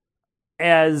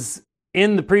as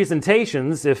in the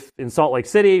presentations, if in Salt Lake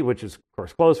City, which is of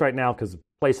course closed right now because the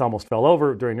place almost fell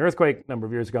over during the earthquake a number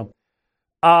of years ago,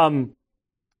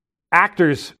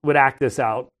 actors would act this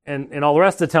out, and all the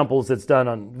rest of the temples it's done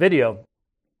on video.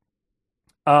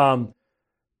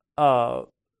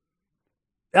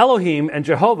 Elohim and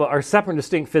Jehovah are separate and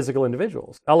distinct physical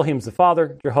individuals. Elohim's the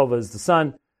Father, Jehovah is the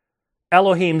Son.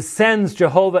 Elohim sends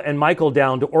Jehovah and Michael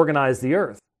down to organize the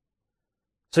earth.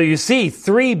 So you see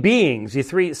three beings,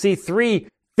 see three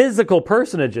physical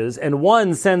personages, and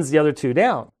one sends the other two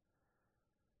down.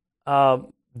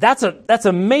 That's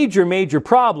a major, major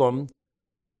problem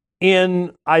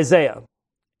in Isaiah.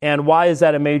 And why is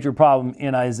that a major problem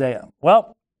in Isaiah?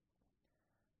 Well,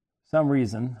 some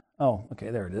reason. Oh, okay,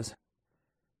 there it is.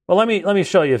 Well, let me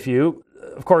show you a few.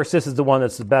 Of course, this is the one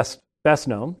that's the best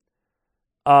known.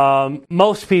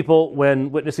 Most people,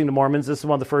 when witnessing to Mormons, this is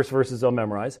one of the first verses they'll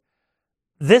memorize.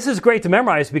 This is great to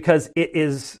memorize because it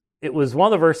was one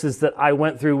of the verses that I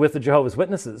went through with the Jehovah's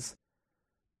Witnesses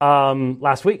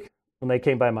last week when they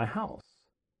came by my house.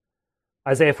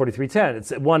 Isaiah 43:10.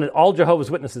 It's one all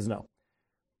Jehovah's Witnesses know.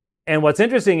 And what's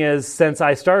interesting is, since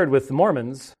I started with the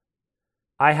Mormons,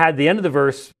 I had the end of the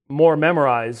verse more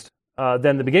memorized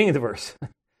than the beginning of the verse.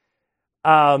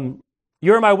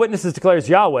 You are my witnesses, declares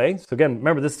Yahweh. So again,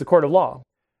 remember, this is the court of law.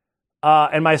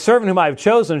 And my servant whom I have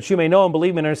chosen, that you may know and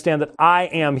believe me and understand that I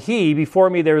am he. Before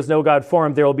me there is no God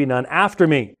formed, there will be none after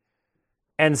me.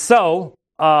 And so,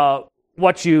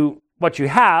 what you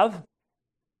have,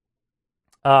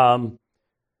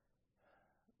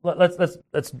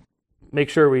 let's make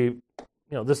sure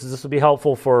this will be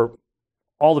helpful for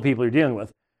all the people you're dealing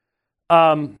with.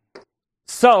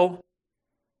 So,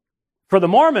 For the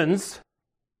Mormons,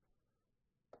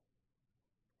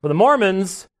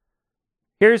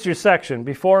 here's your section.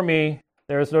 Before me,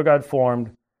 there is no God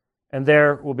formed, and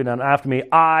there will be none after me.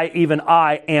 Even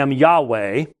I am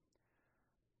Yahweh.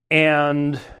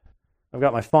 And I've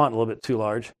got my font a little bit too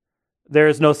large. There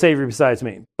is no Savior besides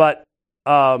me. But,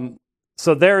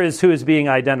 so there is who is being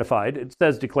identified. It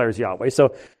says, declares Yahweh.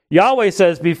 So Yahweh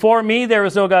says, before me there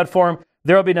is no God formed,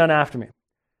 there will be none after me.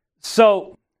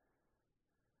 So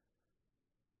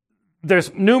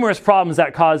there's numerous problems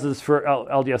that causes for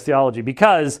LDS theology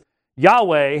because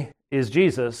Yahweh is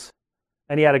Jesus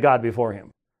and he had a God before him.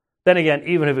 Then again,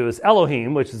 even if it was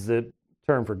Elohim, which is the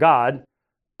term for God,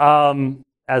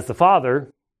 as the Father,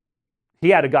 he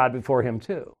had a God before him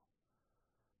too.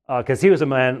 Because he was a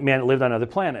man that lived on another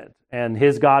planet. And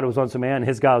his God was once a man,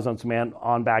 his God was once a man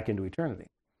on back into eternity.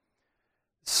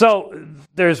 So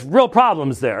there's real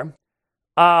problems there.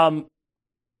 So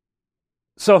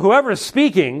whoever is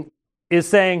speaking is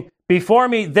saying, before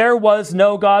me there was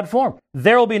no God formed.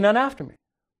 There will be none after me.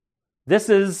 This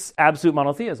is absolute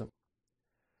monotheism.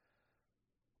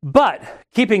 But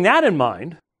keeping that in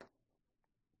mind,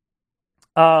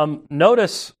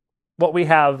 notice what we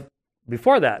have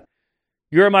before that.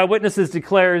 You are my witnesses,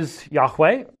 declares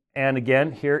Yahweh. And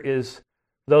again, here is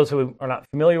those who are not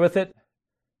familiar with it.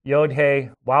 Yod He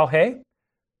Waw He.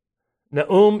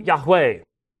 Ne'um Yahweh.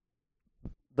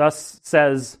 Thus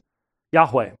says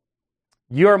Yahweh.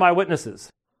 You are my witnesses.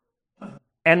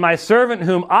 And my servant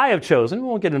whom I have chosen. We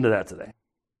won't get into that today.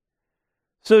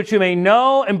 So that you may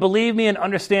know and believe me and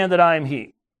understand that I am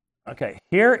he. Okay,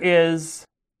 here is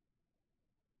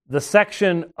the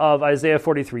section of Isaiah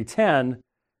 43:10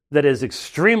 that is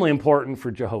extremely important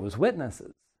for Jehovah's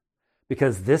Witnesses,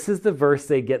 because this is the verse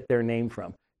they get their name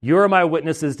from. You are my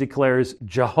witnesses, declares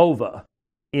Jehovah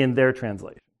in their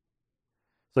translation.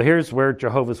 So here's where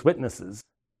Jehovah's Witnesses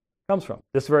comes from,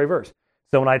 this very verse.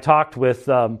 So when I talked with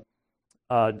the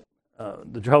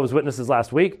Jehovah's Witnesses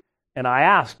last week, and I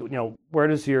asked, where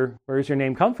does your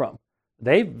name come from?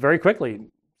 They very quickly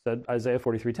said Isaiah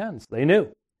 43:10. So they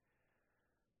knew.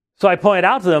 So I pointed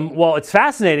out to them, well, it's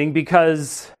fascinating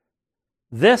because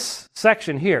this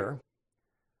section here,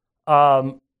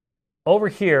 over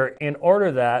here, in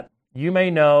order that you may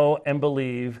know and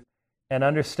believe and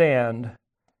understand,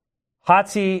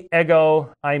 Hati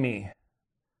ego eimi.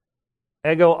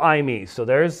 Ego eimi. So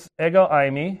there's ego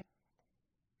eimi.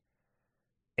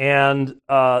 And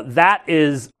that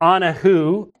is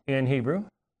anahu in Hebrew.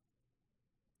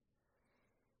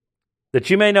 That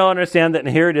you may know and understand that, and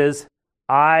here it is,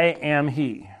 I am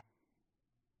he.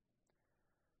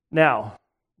 Now,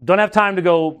 don't have time to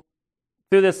go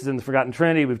through this. It's in the Forgotten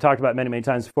Trinity. We've talked about it many, many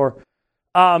times before.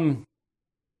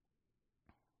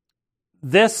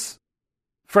 This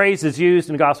phrase is used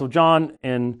in the Gospel of John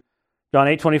in John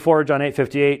 8:24, John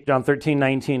 8:58, John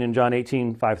 13:19, and John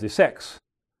 18:5-6.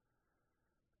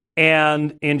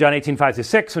 And in John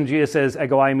 18:5-6, when Jesus says,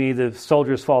 Ego eimi, the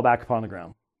soldiers fall back upon the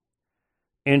ground.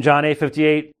 In John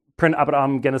 8:58, Prin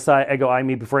Abraham Genesai, Ego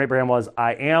eimi, before Abraham was,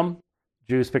 I am.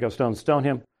 Jews pick up stones, stone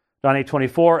him. John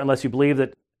 8:24, unless you believe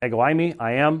that Ego eimi,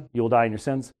 I am, you will die in your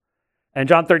sins. And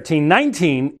John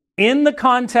 13:19, in the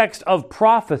context of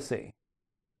prophecy,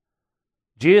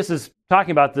 Jesus is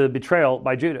talking about the betrayal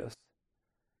by Judas.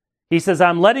 He says,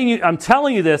 I'm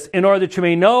telling you this in order that you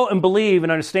may know and believe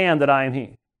and understand that I am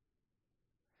he.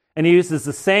 And he uses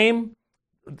the same,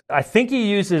 I think he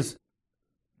uses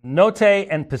note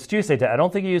and pistusete. I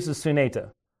don't think he uses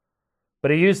suneta.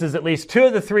 But he uses at least two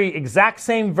of the three exact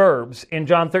same verbs in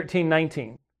John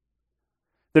 13:19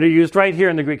 that are used right here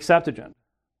in the Greek Septuagint.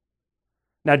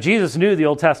 Now, Jesus knew the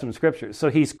Old Testament scriptures, so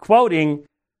he's quoting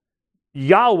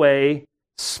Yahweh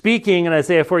speaking in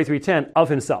Isaiah 43:10 of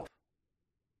himself.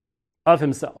 Of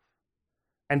himself.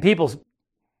 And people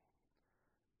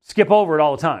skip over it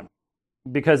all the time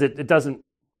because it doesn't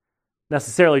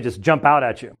necessarily just jump out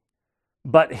at you.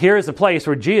 But here's a place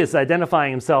where Jesus is identifying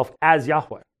himself as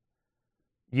Yahweh,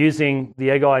 using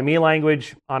the Ego eimi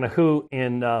language, anahu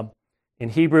in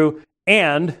Hebrew,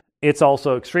 and it's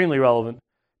also extremely relevant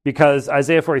because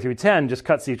Isaiah 43:10 just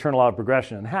cuts the eternal law of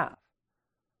progression in half.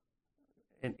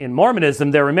 In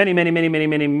Mormonism, there were many, many, many, many,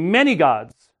 many, many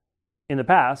gods in the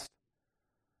past,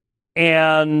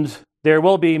 and there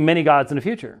will be many gods in the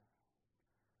future.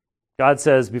 God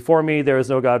says, before me there is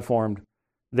no God formed,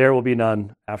 there will be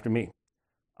none after me.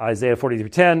 Isaiah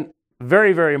 43:10,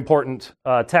 very, very important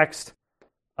text,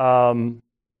 and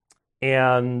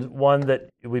one that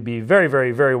it would be very,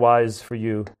 very, very wise for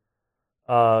you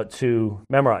to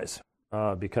memorize,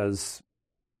 because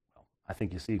I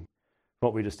think you see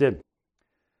what we just did.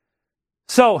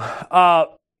 So,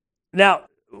 now,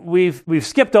 we've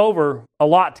skipped over a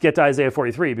lot to get to Isaiah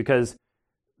 43 because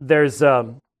there's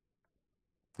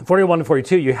 41 to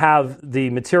 42. You have the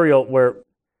material where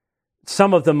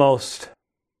some of the most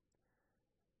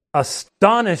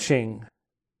astonishing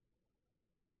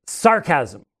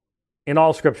sarcasm in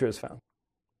all Scripture is found.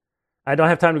 I don't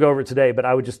have time to go over it today, but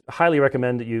I would just highly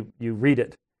recommend that you read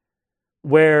it.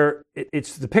 Where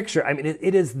it's the picture. I mean,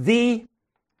 it is the.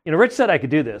 Rich said I could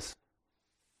do this.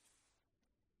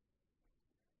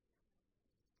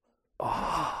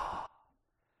 Oh,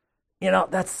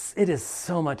 it is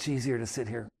so much easier to sit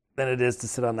here than it is to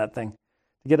sit on that thing.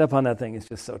 To get up on that thing is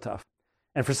just so tough.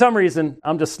 And for some reason,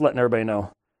 I'm just letting everybody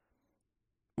know,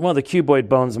 one of the cuboid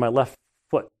bones in my left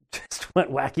foot just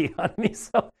went wacky on me.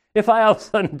 So if I all of a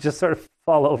sudden just sort of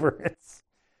fall over, it's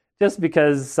just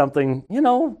because something,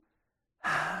 you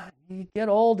get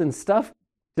old and stuff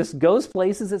just goes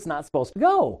places it's not supposed to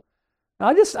go.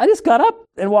 I just got up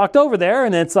and walked over there,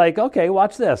 and it's like, okay,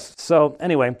 watch this. So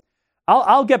anyway,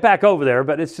 I'll get back over there,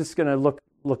 but it's just going to look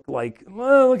like,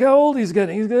 well, look how old he's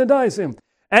getting. He's going to die soon.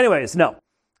 Anyways, no.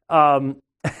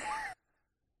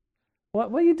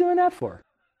 What are you doing that for?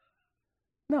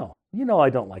 No, I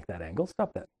don't like that angle.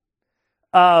 Stop that.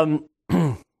 I'm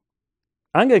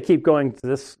going to keep going to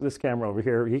this camera over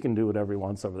here. He can do whatever he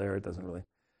wants over there. It doesn't really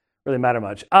matter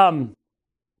much.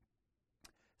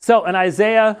 So in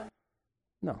Isaiah,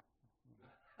 no,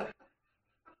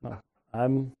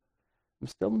 I'm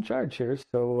still in charge here.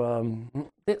 So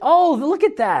look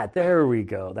at that. There we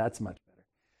go. That's much better.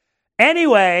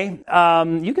 Anyway,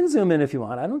 you can zoom in if you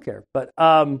want. I don't care. But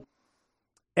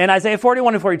in Isaiah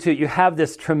 41 and 42, you have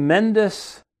this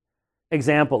tremendous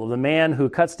example of the man who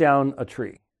cuts down a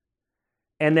tree,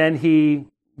 and then he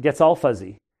gets all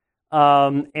fuzzy,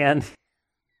 and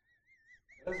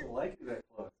He doesn't like you that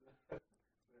close.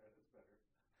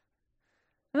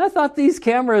 I thought these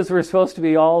cameras were supposed to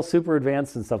be all super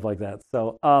advanced and stuff like that.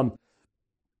 So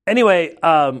anyway,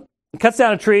 cuts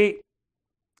down a tree,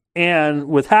 and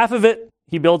with half of it,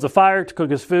 he builds a fire to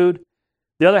cook his food.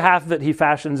 The other half of it, he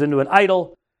fashions into an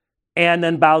idol, and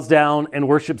then bows down and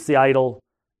worships the idol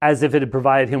as if it had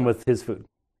provided him with his food.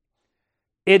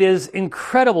 It is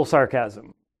incredible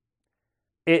sarcasm.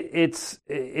 It's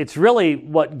really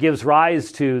what gives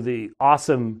rise to the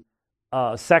awesome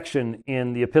section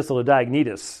in the Epistle to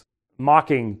Diognetus,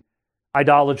 mocking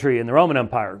idolatry in the Roman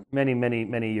Empire many, many,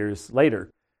 many years later.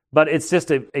 But it's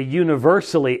just a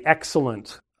universally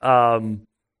excellent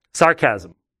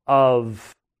sarcasm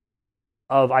of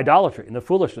idolatry and the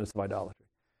foolishness of idolatry.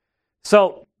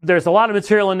 So there's a lot of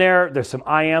material in there. There's some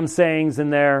I am sayings in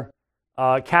there.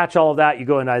 Catch all of that. You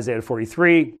go into Isaiah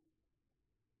 43.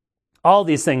 All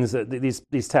these things,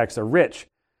 these texts are rich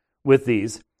with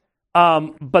these.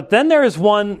 But then there is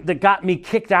one that got me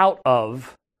kicked out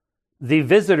of the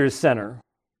visitors center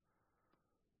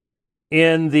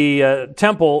in the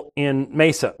temple in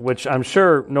Mesa, which I'm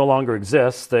sure no longer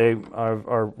exists. They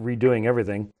are redoing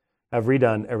everything, have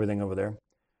redone everything over there.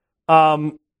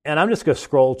 And I'm just going to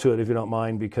scroll to it if you don't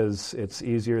mind, because it's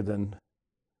easier than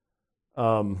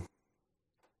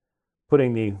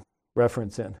putting the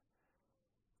reference in.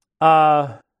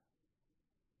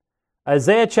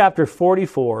 Isaiah chapter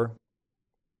 44,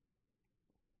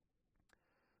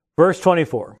 verse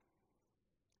 24.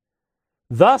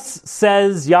 Thus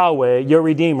says Yahweh, your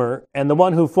Redeemer, and the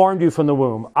one who formed you from the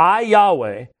womb. I,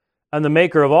 Yahweh, am the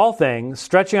maker of all things,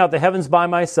 stretching out the heavens by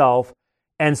myself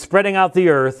and spreading out the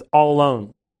earth all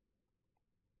alone.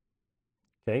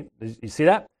 Okay, you see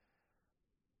that?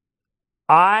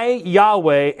 I,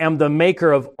 Yahweh, am the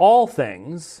maker of all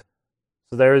things.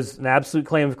 So there's an absolute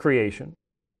claim of creation.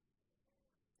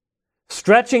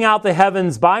 Stretching out the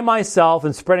heavens by myself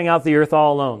and spreading out the earth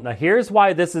all alone. Now here's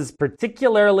why this is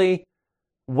particularly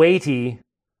weighty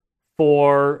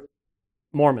for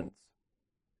Mormons.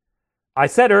 I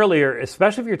said earlier,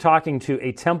 especially if you're talking to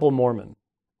a temple Mormon,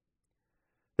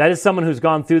 that is someone who's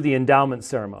gone through the endowment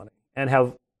ceremony and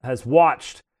has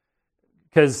watched,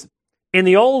 because in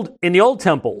the old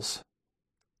temples,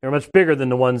 they're much bigger than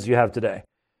the ones you have today.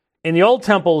 In the old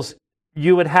temples,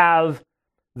 you would have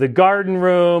the garden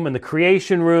room and the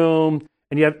creation room,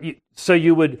 and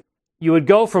you would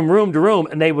go from room to room,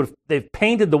 and they've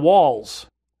painted the walls,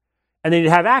 and then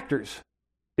you'd have actors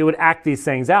who would act these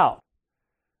things out.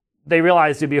 They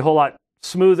realized it'd be a whole lot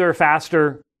smoother,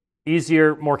 faster,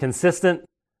 easier, more consistent.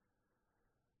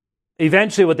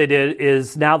 Eventually what they did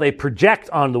is now they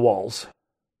project on the walls,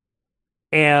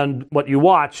 and what you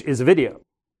watch is a video.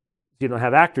 You don't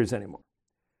have actors anymore.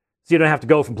 So you don't have to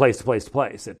go from place to place to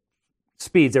place. It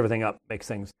speeds everything up, makes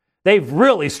things. They've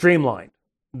really streamlined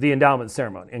the endowment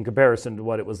ceremony in comparison to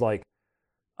what it was like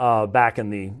back in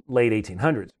the late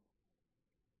 1800s.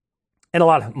 And a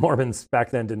lot of Mormons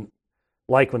back then didn't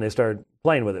like when they started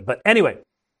playing with it. But anyway,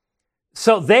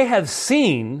 so they have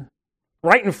seen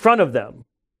right in front of them,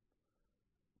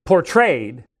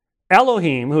 portrayed,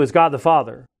 Elohim, who is God the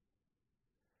Father,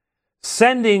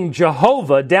 sending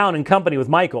Jehovah down in company with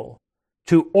Michael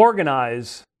to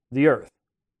organize the earth.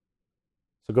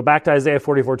 So go back to Isaiah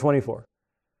 44:24.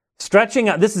 Stretching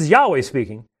out, this is Yahweh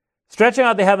speaking, stretching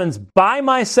out the heavens by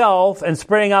myself and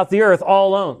spreading out the earth all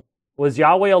alone. Was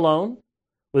Yahweh alone?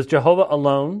 Was Jehovah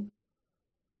alone?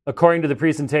 According to the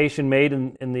presentation made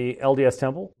in the LDS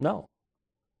temple? No.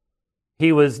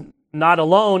 He was not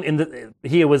alone.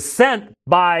 He was sent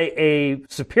by a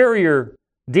superior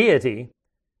deity,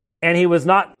 and he was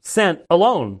not sent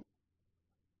alone.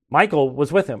 Michael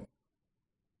was with him.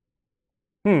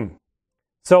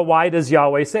 So why does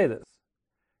Yahweh say this?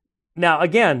 Now,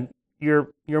 again, your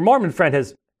Mormon friend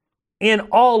has, in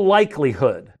all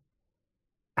likelihood,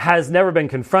 has never been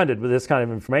confronted with this kind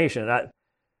of information.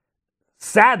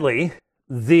 Sadly,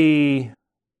 the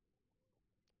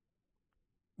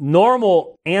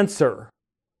normal answer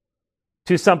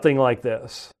to something like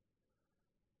this,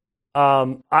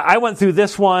 I went through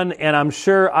this one, and I'm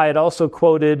sure I had also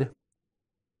quoted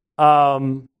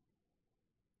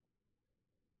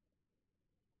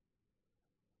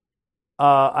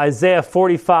Isaiah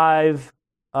 45,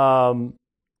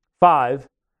 5.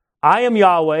 I am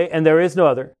Yahweh, and there is no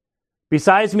other.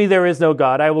 Besides me, there is no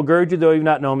God. I will gird you, though you have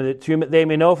not known me, that they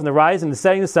may know from the rising and the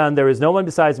setting of the sun, there is no one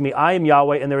besides me. I am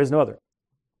Yahweh, and there is no other.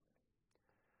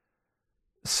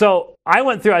 So I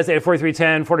went through Isaiah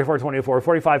 43:10, 44:24,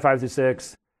 45, 5 through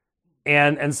 6,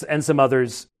 and some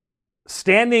others,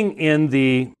 standing in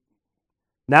the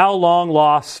now long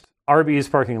lost Arby's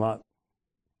parking lot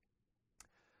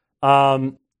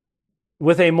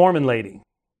with a Mormon lady.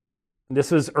 This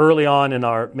was early on in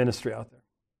our ministry out there,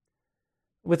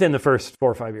 within the first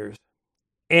 4 or 5 years.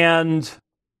 And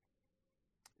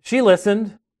she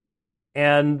listened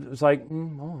and was like,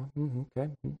 okay.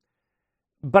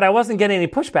 But I wasn't getting any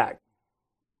pushback.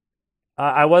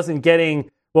 I wasn't getting,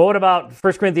 well, what about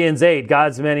 1 Corinthians 8,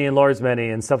 God's many and Lord's many,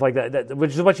 and stuff like that,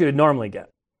 which is what you would normally get.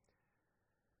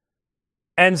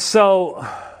 And so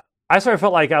I sort of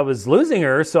felt like I was losing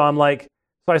her, so I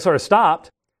sort of stopped.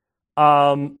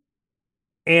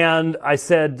 And I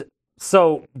said,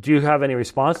 so do you have any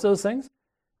response to those things?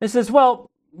 And she says, well,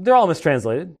 they're all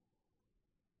mistranslated.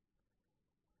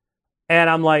 And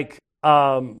I'm like,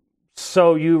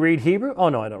 so you read Hebrew? Oh,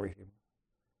 no, I don't read Hebrew.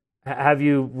 Have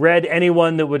you read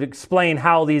anyone that would explain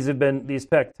how these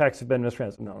texts have been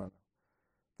mistranslated? No.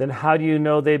 Then how do you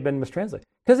know they've been mistranslated?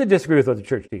 Because they disagree with what the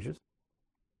church teaches.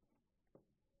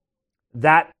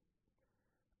 That,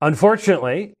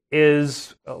 unfortunately,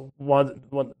 is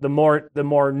the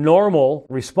more normal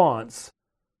response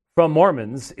from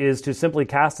Mormons is to simply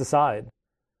cast aside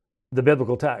the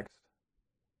biblical text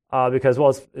because,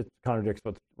 well, it contradicts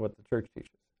what the church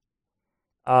teaches.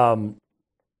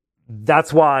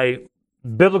 That's why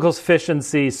biblical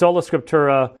sufficiency, sola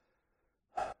scriptura,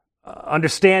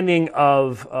 understanding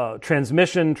of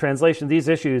transmission, translation, these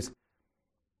issues,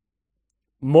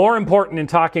 more important in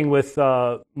talking with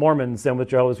Mormons than with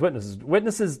Jehovah's Witnesses.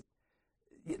 Witnesses,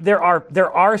 there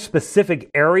are specific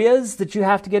areas that you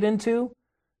have to get into,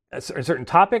 certain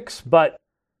topics, but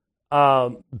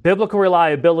biblical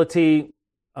reliability,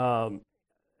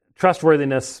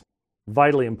 trustworthiness,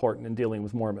 vitally important in dealing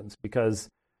with Mormons because,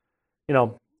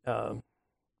 the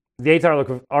eighth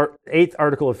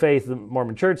article of faith, the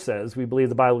Mormon Church says, we believe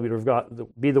the Bible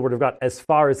be the Word of God as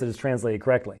far as it is translated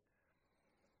correctly.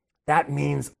 That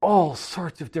means all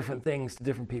sorts of different things to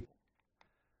different people.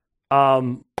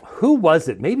 Who was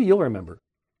it? Maybe you'll remember.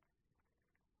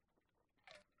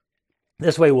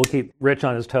 This way we'll keep Rich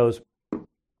on his toes.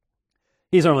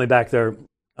 He's normally back there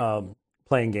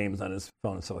playing games on his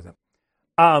phone and stuff like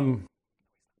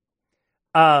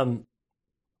that.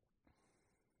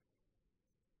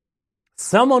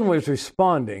 Someone was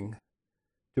responding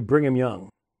to Brigham Young.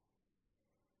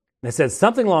 They said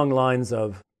something along the lines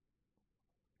of,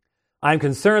 I'm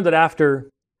concerned that after,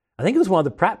 I think it was one of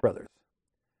the Pratt brothers,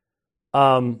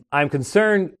 I'm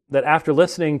concerned that after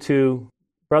listening to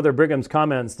Brother Brigham's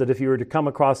comments that if you were to come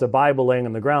across a Bible laying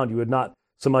on the ground, you would not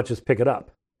so much as pick it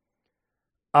up.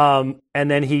 And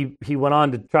then he went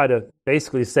on to try to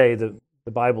basically say that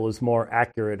the Bible is more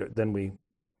accurate than we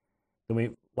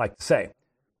like to say.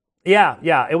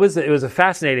 Yeah, it was a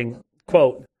fascinating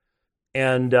quote,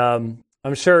 and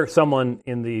I'm sure someone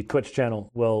in the Twitch channel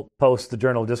will post the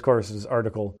Journal of Discourses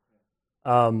article,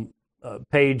 volume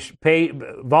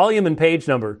and page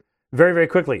number very, very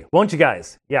quickly, won't you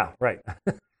guys? Yeah, right.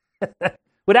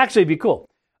 Would actually be cool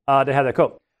to have that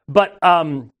quote. But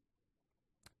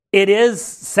it is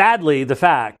sadly the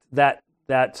fact that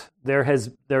there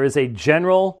is a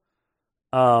general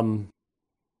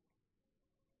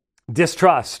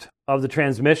distrust of the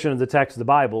transmission of the text of the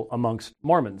Bible amongst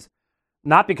Mormons.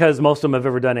 Not because most of them have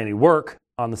ever done any work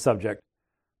on the subject,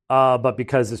 but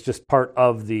because it's just part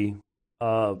of the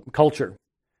culture.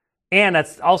 And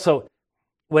that's also,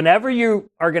 whenever you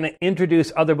are going to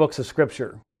introduce other books of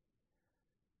Scripture,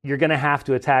 you're going to have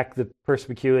to attack the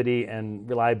perspicuity and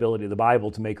reliability of the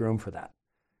Bible to make room for that.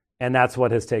 And that's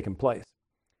what has taken place.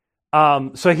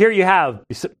 So here you have,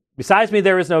 besides me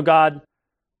there is no God.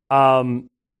 I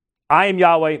am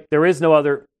Yahweh, there is no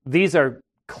other. These are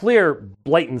clear,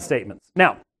 blatant statements.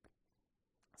 Now,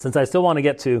 since I still want to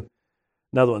get to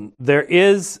another one, there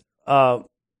is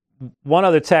one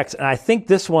other text, and I think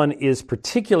this one is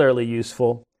particularly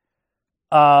useful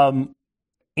in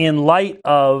light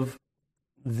of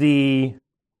the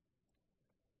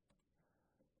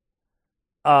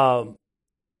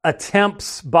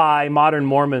attempts by modern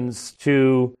Mormons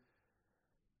to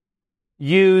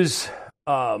use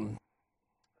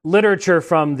literature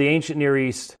from the ancient Near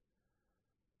Eastern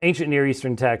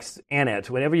text, Anet.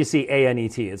 Whenever you see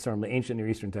Anet, it's normally ancient Near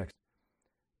Eastern text,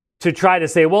 to try to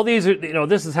say, well, these are,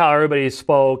 this is how everybody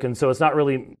spoke, and so it's not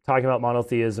really talking about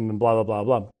monotheism and blah, blah, blah,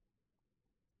 blah.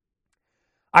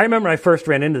 I remember when I first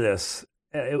ran into this,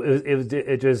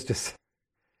 it just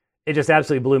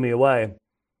absolutely blew me away.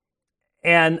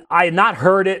 And I had not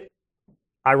heard it,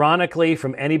 ironically,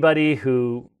 from anybody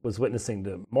who was witnessing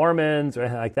to Mormons or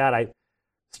anything like that. I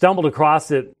stumbled across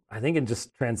it, I think, in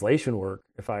just translation work,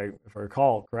 if I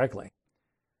recall correctly.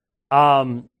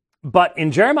 But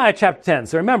in Jeremiah chapter 10,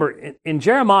 so remember, in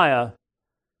Jeremiah,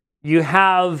 you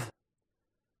have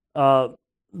the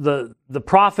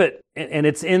prophet, and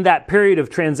it's in that period of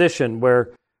transition where,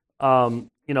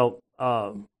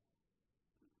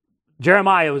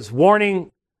 Jeremiah was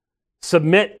warning,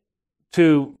 submit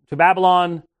to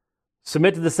Babylon,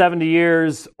 submit to the 70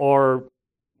 years, or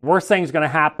worse things going to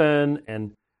happen.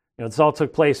 And this all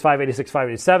took place 586,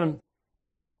 587.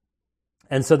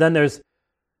 And so then there's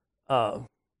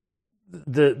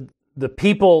the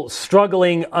people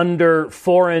struggling under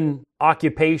foreign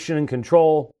occupation and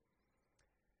control.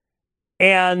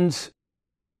 And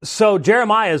so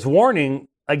Jeremiah is warning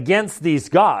against these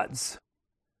gods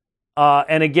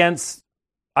and against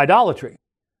idolatry.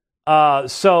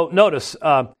 So notice,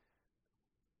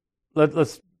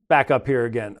 let's back up here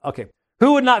again. Okay.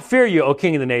 Who would not fear you, O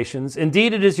King of the nations?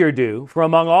 Indeed, it is your due. For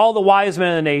among all the wise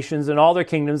men of the nations and all their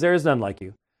kingdoms, there is none like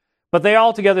you. But they are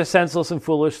altogether senseless and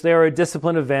foolish. They are a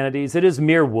discipline of vanities. It is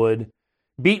mere wood.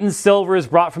 Beaten silver is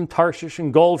brought from Tarshish,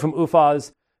 and gold from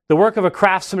Uphaz. The work of a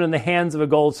craftsman in the hands of a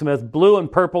goldsmith. Blue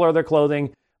and purple are their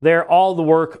clothing. They are all the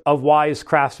work of wise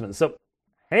craftsmen. So,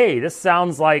 hey, this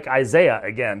sounds like Isaiah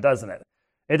again, doesn't it?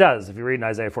 It does. If you read in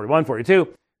Isaiah 41,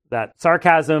 42, that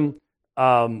sarcasm,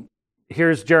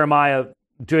 here's Jeremiah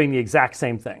doing the exact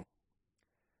same thing.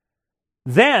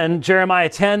 Then Jeremiah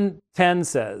 10:10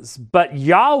 says, but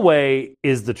Yahweh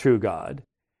is the true God.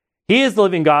 He is the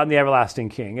living God and the everlasting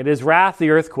King. At his wrath the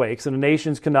earth quakes, and the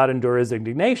nations cannot endure his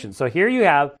indignation. So here you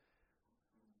have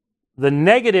the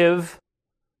negative,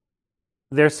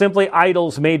 they're simply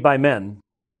idols made by men.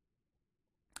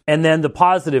 And then the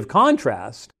positive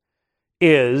contrast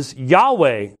is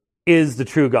Yahweh is the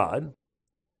true God.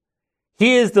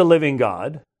 He is the living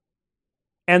God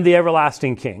and the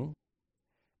everlasting King.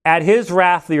 At his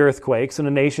wrath the earth quakes, and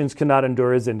the nations cannot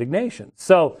endure his indignation.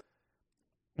 So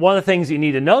one of the things you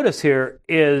need to notice here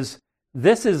is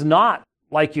this is not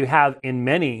like you have in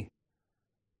many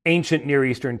ancient Near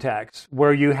Eastern texts,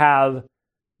 where you have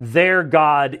their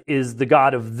God is the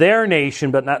God of their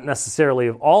nation, but not necessarily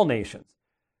of all nations.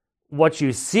 What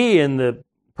you see in the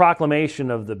proclamation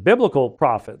of the biblical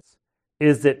prophets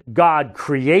is that God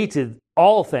created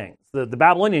all things. The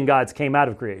Babylonian gods came out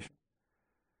of creation.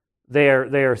 They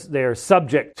are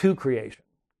subject to creation.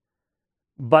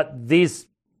 But these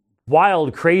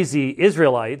wild, crazy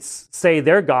Israelites say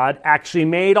their God actually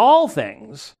made all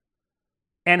things,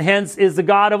 and hence is the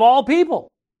God of all people.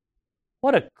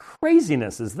 What a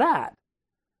craziness is that?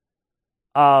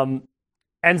 And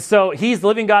so he's the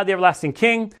living God, the everlasting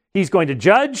King. He's going to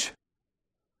judge.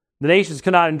 The nations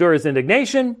cannot endure his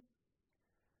indignation.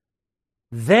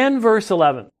 Then verse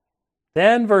 11.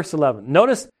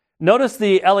 Notice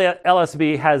the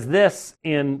LSB has this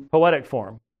in poetic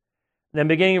form. Then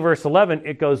beginning of verse 11,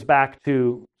 it goes back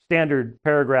to standard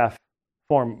paragraph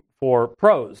form for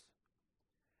prose.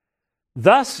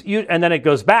 And then it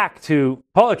goes back to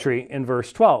poetry in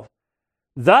verse 12.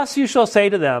 Thus you shall say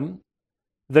to them,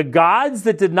 the gods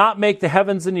that did not make the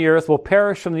heavens and the earth will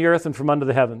perish from the earth and from under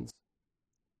the heavens.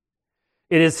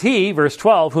 It is he, verse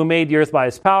 12, who made the earth by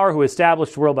his power, who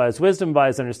established the world by his wisdom, by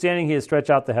his understanding, he has stretched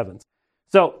out the heavens.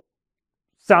 So,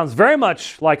 sounds very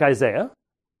much like Isaiah.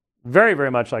 Very,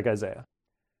 very much like Isaiah.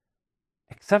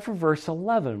 Except for verse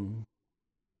 11.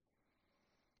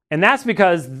 And that's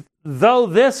because though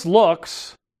this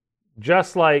looks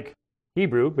just like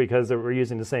Hebrew, because we're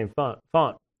using the same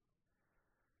font,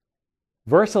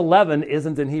 verse 11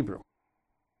 isn't in Hebrew.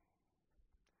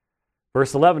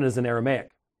 Verse 11 is in Aramaic.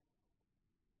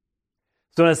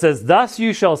 So when it says, thus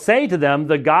you shall say to them,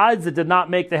 the gods that did not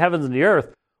make the heavens and the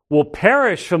earth will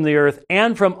perish from the earth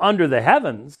and from under the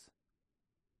heavens.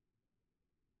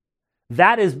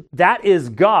 That is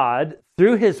God,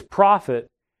 through his prophet,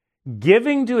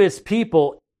 giving to his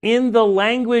people in the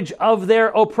language of their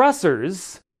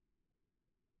oppressors,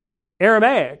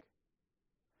 Aramaic,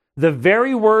 the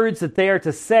very words that they are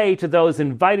to say to those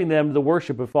inviting them to the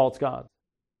worship of false gods.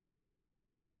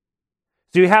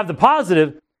 So you have the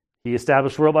positive. He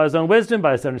established the world by his own wisdom,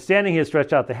 by his understanding. He has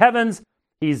stretched out the heavens.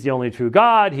 He's the only true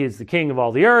God. He is the king of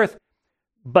all the earth.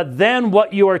 But then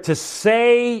what you are to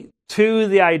say to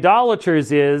the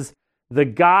idolaters is, the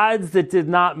gods that did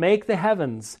not make the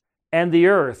heavens and the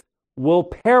earth will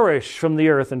perish from the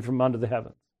earth and from under the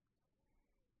heavens.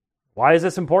 Why is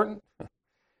this important?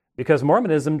 Because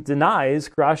Mormonism denies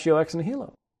Curatio ex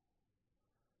nihilo.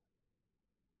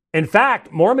 In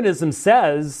fact, Mormonism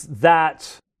says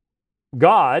that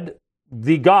God,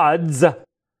 the gods,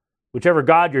 whichever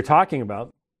God you're talking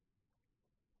about,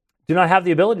 do not have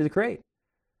the ability to create.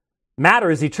 Matter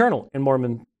is eternal in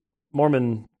Mormon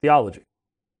theology.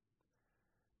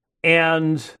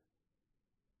 And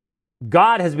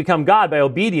God has become God by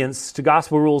obedience to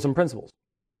gospel rules and principles.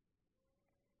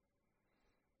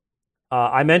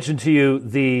 I mentioned to you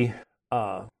the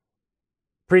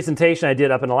presentation I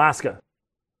did up in Alaska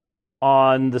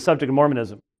on the subject of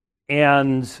Mormonism.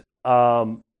 And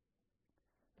at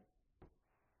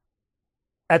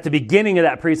the beginning of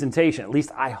that presentation, at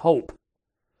least I hope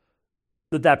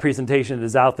that presentation that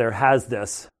is out there has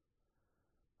this.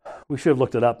 We should have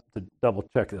looked it up to double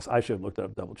check this. I should have looked it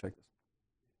up to double check this.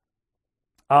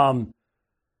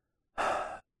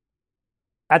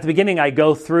 At the beginning, I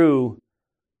go through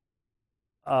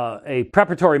a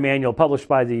preparatory manual published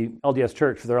by the LDS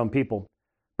Church for their own people,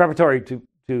 preparatory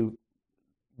to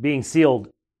being sealed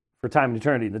for time and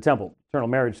eternity in the temple, eternal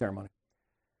marriage ceremony.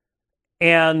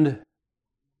 And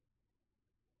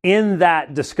in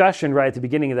that discussion right at the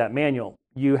beginning of that manual,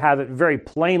 you have it very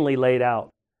plainly laid out,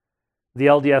 the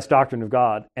LDS doctrine of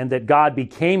God, and that God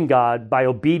became God by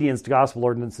obedience to gospel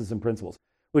ordinances and principles,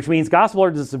 which means gospel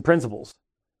ordinances and principles,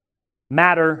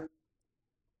 matter,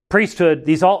 priesthood,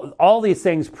 all these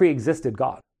things pre-existed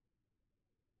God,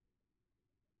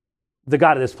 the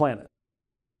God of this planet,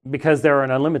 because there are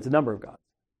an unlimited number of gods.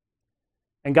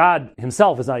 And God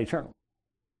himself is not eternal.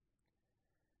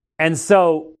 And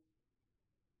so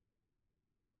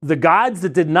the gods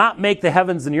that did not make the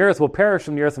heavens and the earth will perish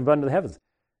from the earth and from under the heavens.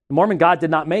 The Mormon God did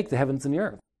not make the heavens and the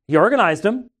earth. He organized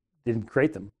them, didn't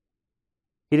create them.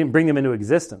 He didn't bring them into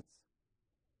existence.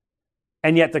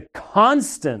 And yet the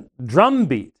constant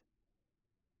drumbeat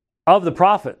of the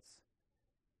prophets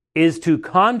is to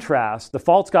contrast the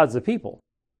false gods of the people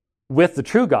with the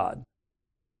true God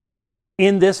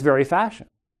in this very fashion.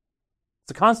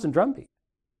 It's a constant drumbeat.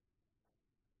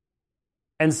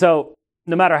 And so,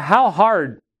 no matter how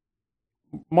hard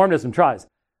Mormonism tries,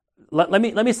 let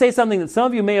me say something that some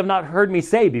of you may have not heard me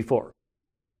say before.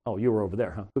 Oh, you were over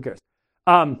there, huh? Who cares?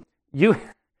 I'm going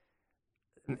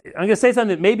to say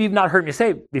something that maybe you've not heard me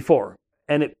say before,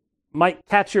 and it might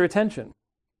catch your attention.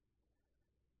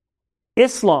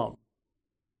 Islam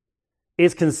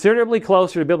is considerably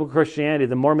closer to biblical Christianity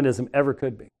than Mormonism ever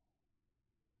could be.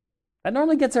 That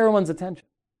normally gets everyone's attention.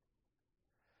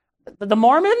 The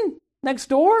Mormon next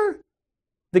door,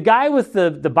 the guy with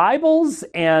the Bibles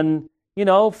and,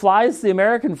 flies the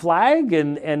American flag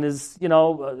and is,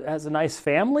 has a nice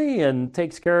family and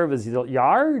takes care of his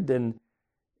yard. And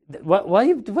what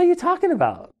are you talking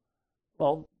about?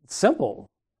 Well, it's simple.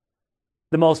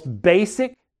 The most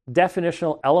basic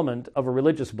definitional element of a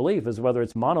religious belief is whether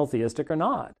it's monotheistic or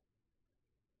not.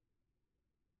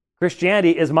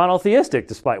 Christianity is monotheistic,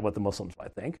 despite what the Muslims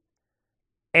might think.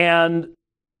 And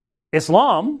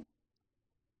Islam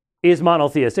is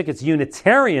monotheistic. It's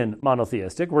Unitarian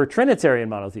monotheistic. We're Trinitarian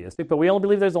monotheistic, but we only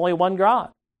believe there's only one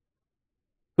God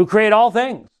who created all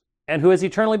things and who has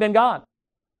eternally been God.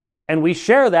 And we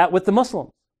share that with the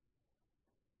Muslims.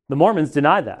 The Mormons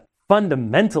deny that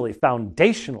fundamentally,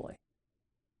 foundationally.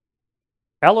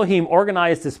 Elohim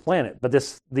organized this planet, but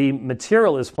the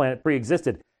material of this planet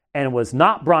pre-existed and was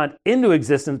not brought into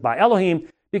existence by Elohim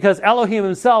because Elohim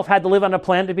himself had to live on a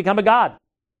planet to become a god.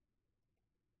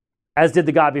 As did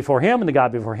the God before him, and the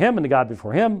God before him, and the God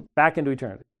before him, back into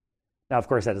eternity. Now, of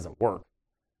course, that doesn't work.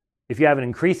 If you have an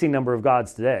increasing number of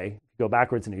gods today, go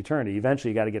backwards in eternity,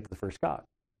 eventually you got to get to the first God.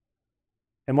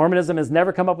 And Mormonism has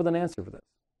never come up with an answer for this.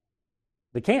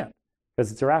 They can't,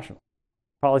 because it's irrational.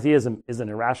 Polytheism is an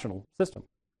irrational system.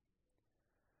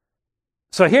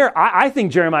 So here, I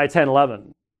think Jeremiah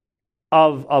 10:11,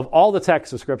 of all the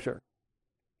texts of Scripture,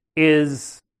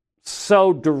 is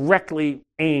so directly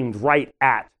aimed right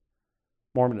at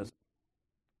Mormonism.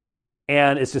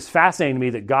 And it's just fascinating to me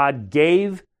that God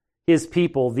gave his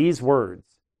people these words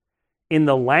in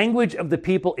the language of the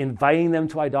people, inviting them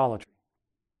to idolatry.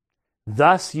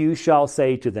 Thus you shall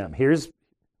say to them, we're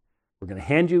going to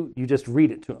hand you just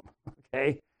read it to them,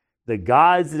 okay? The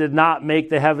gods that did not make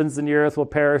the heavens and the earth will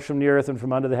perish from the earth and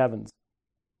from under the heavens.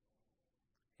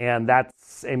 And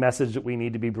that's a message that we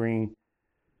need to be bringing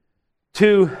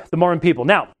to the Mormon people.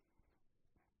 Now,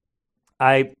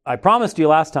 I promised you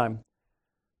last time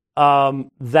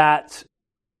that,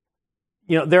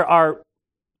 there are,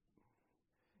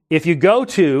 if you go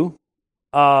to,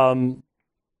 there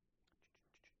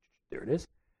it is.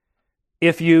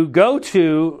 If you go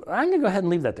to, I'm going to go ahead and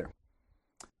leave that there.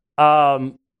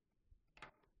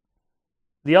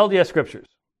 The LDS Scriptures.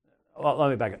 Well, let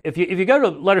me back up. If you go to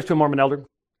Letters to a Mormon Elder,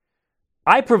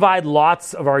 I provide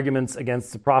lots of arguments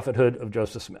against the prophethood of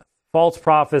Joseph Smith. False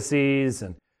prophecies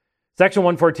and Section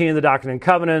 114 of the Doctrine and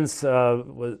Covenants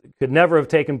could never have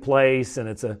taken place, and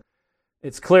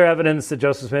it's clear evidence that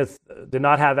Joseph Smith did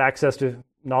not have access to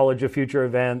knowledge of future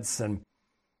events, and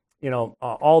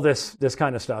all this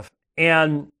kind of stuff.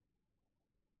 And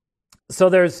so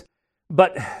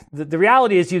but the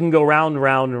reality is you can go round and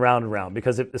round and round and round,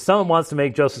 because if someone wants to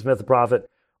make Joseph Smith a prophet,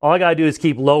 all I got to do is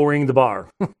keep lowering the bar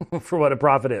for what a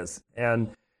prophet is, and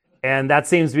that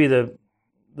seems to be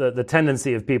the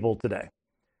tendency of people today.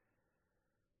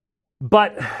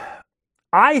 But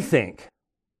I think,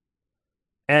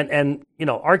 and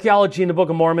archaeology in the Book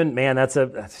of Mormon, man, that's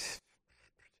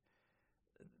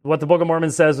what the Book of Mormon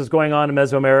says was going on in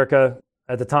Mesoamerica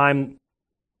at the time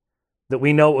that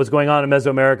we know what was going on in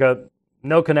Mesoamerica.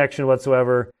 No connection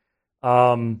whatsoever.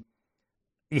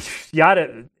 If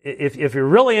you're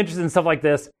really interested in stuff like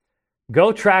this,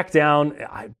 go track down.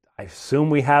 I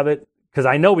assume we have it, because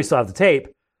I know we still have the tape.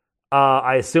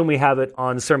 I assume we have it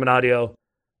on Sermon Audio.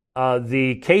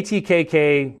 The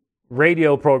KTKK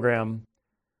radio program,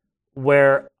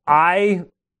 where you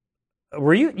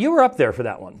were up there for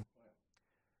that one.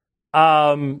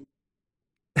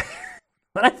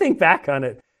 When I think back on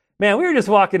it, man, we were just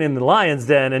walking in the lion's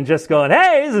den and just going,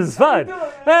 hey, this is fun.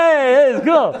 Hey, this is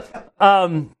cool.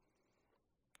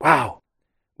 Wow.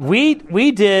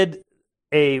 We did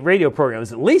a radio program. It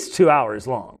was at least 2 hours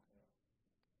long,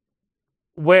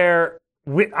 where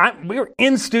we were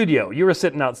in studio. You were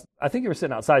sitting out. I think you were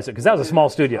sitting outside, because that was a small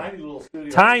studio.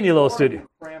 Tiny little studio.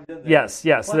 Yes.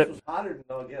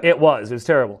 It was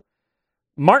terrible.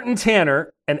 Martin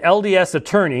Tanner, an LDS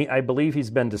attorney, I believe he's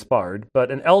been disbarred,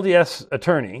 but an LDS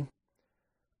attorney,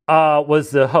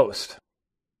 was the host.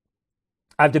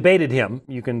 I've debated him.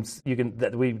 We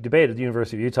debated at the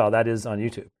University of Utah. That is on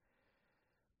YouTube.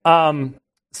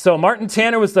 So Martin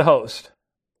Tanner was the host,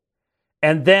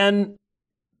 and then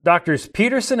Doctors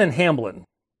Peterson and Hamblin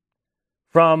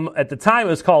from, at the time it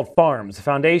was called FARMS, the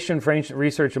Foundation for Ancient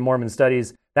Research and Mormon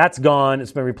Studies. That's gone.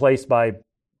 It's been replaced by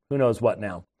who knows what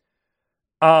now.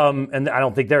 And I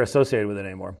don't think they're associated with it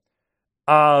anymore.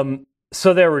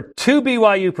 So there were 2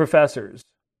 BYU professors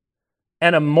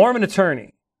and a Mormon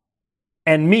attorney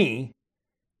and me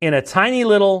in a tiny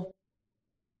little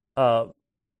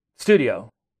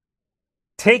studio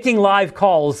taking live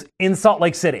calls in Salt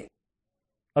Lake City.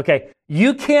 Okay,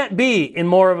 you can't be in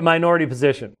more of a minority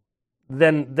position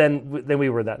than we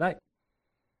were that night.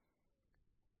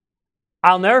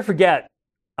 I'll never forget,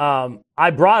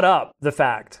 I brought up the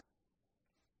fact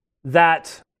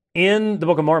that in the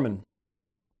Book of Mormon,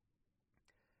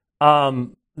 the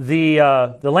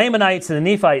Lamanites and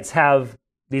the Nephites have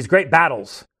these great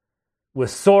battles with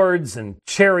swords and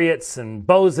chariots and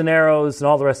bows and arrows and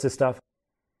all the rest of this stuff.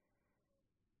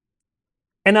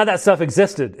 And now that stuff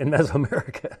existed in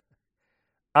Mesoamerica.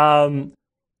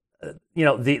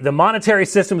 The monetary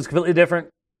system is completely different.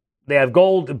 They have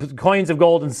coins of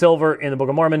gold and silver in the Book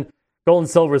of Mormon. Gold and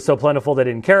silver is so plentiful they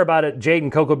didn't care about it. Jade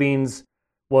and cocoa beans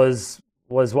was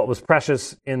what was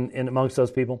precious in amongst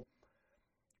those people.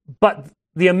 But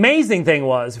the amazing thing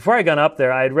was, before I got up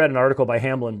there, I had read an article by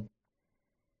Hamblin.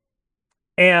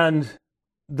 And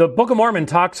the Book of Mormon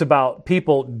talks about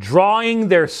people drawing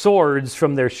their swords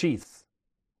from their sheaths.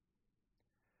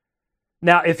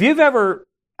 Now, if you've ever,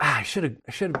 I should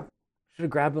have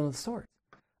grabbed one of the swords.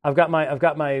 I've got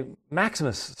my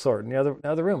Maximus sword in the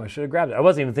other room. I should have grabbed it. I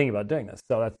wasn't even thinking about doing this,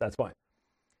 so that's why.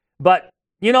 But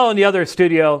in the other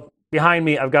studio behind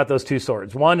me, I've got those two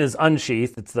swords. One is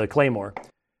unsheathed; it's the Claymore,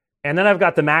 and then I've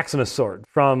got the Maximus sword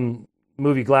from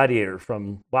movie Gladiator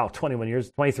from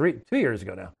 2 years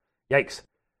ago now. Yikes.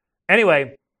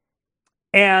 Anyway,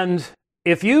 and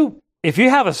if you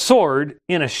have a sword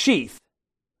in a sheath,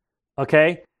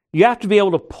 okay, you have to be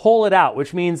able to pull it out,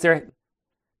 which means that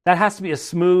has to be a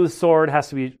smooth sword, has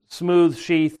to be smooth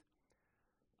sheath.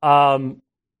 And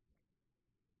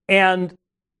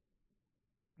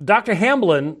Dr.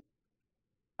 Hamblin,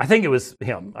 I think it was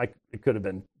him, it could have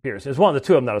been Pierce, it was one of the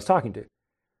two of them that I was talking to.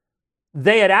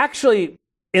 They had actually,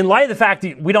 in light of the fact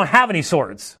that we don't have any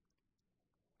swords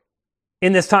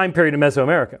in this time period in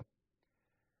Mesoamerica,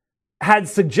 had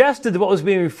suggested that what was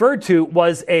being referred to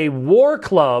was a war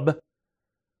club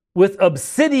with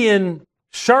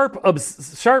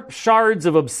sharp shards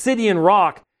of obsidian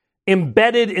rock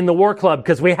embedded in the war club,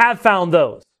 because we have found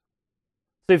those.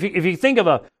 So if you think of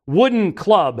a wooden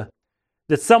club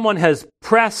that someone has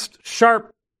pressed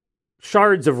sharp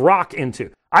shards of rock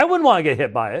into, I wouldn't want to get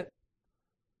hit by it.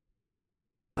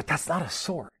 But that's not a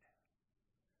sword.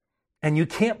 And you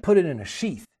can't put it in a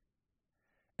sheath.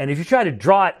 And if you try to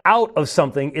draw it out of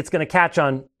something, it's going to catch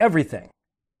on everything.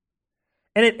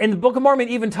 And the Book of Mormon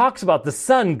even talks about the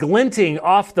sun glinting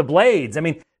off the blades. I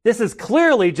mean, this is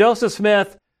clearly Joseph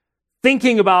Smith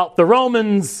thinking about the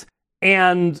Romans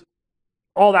and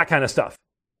all that kind of stuff.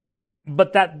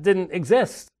 But that didn't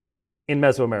exist in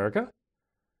Mesoamerica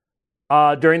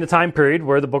during the time period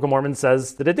where the Book of Mormon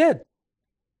says that it did.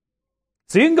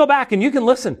 So you can go back and you can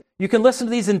listen. You can listen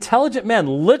to these intelligent men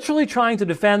literally trying to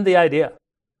defend the idea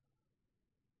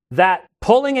that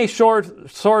pulling a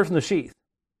sword from the sheath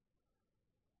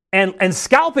and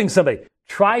scalping somebody.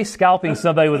 Try scalping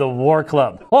somebody with a war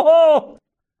club. Oh!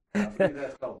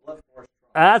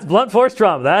 That's blunt force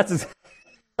trauma. That's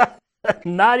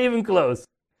not even close.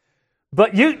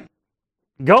 But you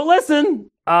go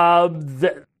listen.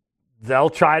 They'll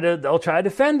try to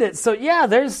defend it. So yeah,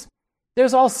 there's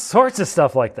all sorts of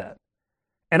stuff like that.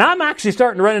 And I'm actually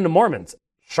starting to run into Mormons,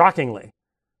 shockingly,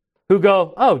 who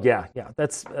go, oh yeah,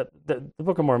 that's the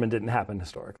Book of Mormon didn't happen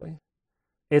historically.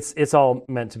 It's all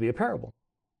meant to be a parable.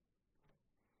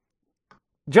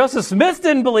 Joseph Smith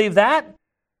didn't believe that.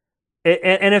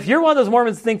 And if you're one of those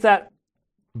Mormons who think that,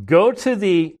 go to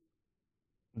the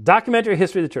documentary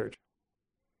history of the church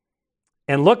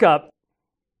and look up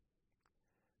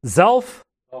Zelph,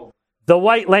 the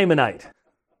White Lamanite.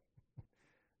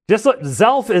 Just look,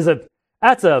 Zelph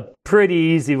that's a pretty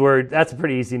easy word. That's a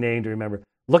pretty easy name to remember.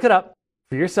 Look it up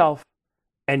for yourself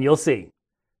and you'll see.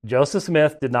 Joseph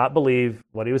Smith did not believe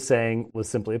what he was saying was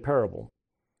simply a parable.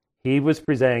 He was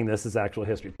presenting this as actual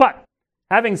history. But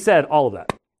having said all of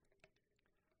that,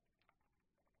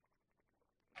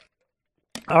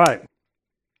 all right,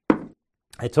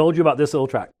 I told you about this little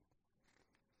tract.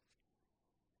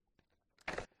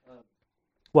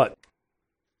 What?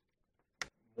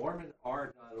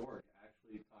 MormonR.org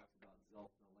actually talks about Zelph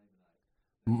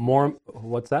the Lamanite.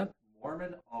 What's that?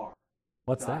 MormonR.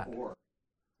 What's that? .org.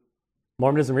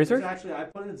 Mormonism research? Actually, I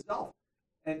put in Zelph,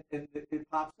 and it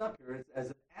pops up here as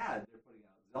an ad they're putting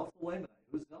out. Zelph the Lamanite.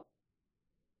 Who's Zelph?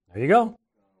 There you go.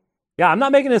 Yeah, I'm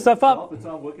not making this stuff up. Zelph, it's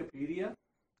on Wikipedia.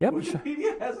 Yep.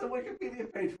 Wikipedia has a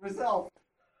Wikipedia page for Zelph.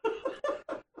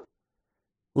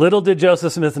 Little did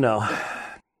Joseph Smith know.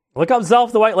 Look up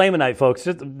Zelph the White Lamanite, folks.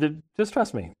 Just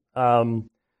trust me.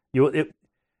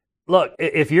 Look,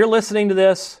 if you're listening to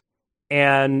this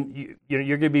and you're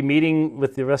going to be meeting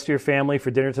with the rest of your family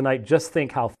for dinner tonight, just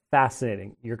think how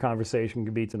fascinating your conversation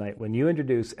could be tonight when you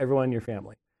introduce everyone in your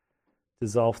family to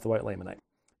Zelph the White Lamanite.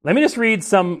 Let me just read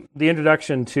the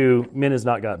introduction to Men is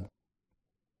Not God.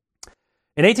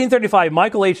 In 1835,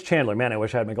 Michael H. Chandler, man, I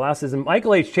wish I had my glasses, and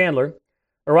Michael H. Chandler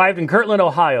arrived in Kirtland,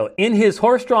 Ohio. In his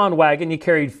horse-drawn wagon, he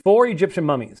carried 4 Egyptian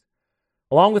mummies.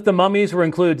 Along with the mummies were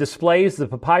included displays of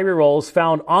the papyri rolls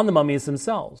found on the mummies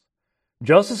themselves.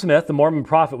 Joseph Smith, the Mormon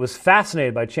prophet, was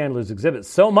fascinated by Chandler's exhibits,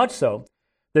 so much so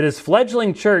that his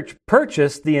fledgling church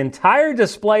purchased the entire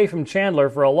display from Chandler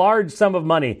for a large sum of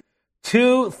money,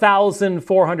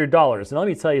 $2,400. Now, let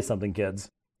me tell you something, kids.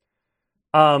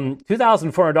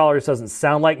 $2,400 doesn't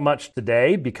sound like much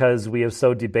today because we have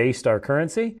so debased our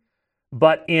currency.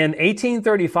 But in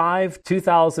 1835,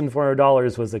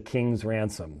 $2,400 was a king's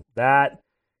ransom. That,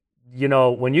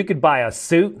 when you could buy a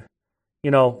suit,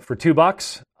 for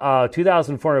 $2,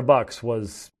 $2,400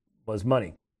 was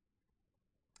money.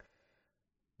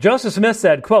 Joseph Smith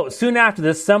said, quote, "Soon after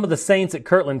this, some of the saints at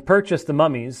Kirtland purchased the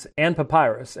mummies and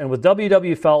papyrus, and with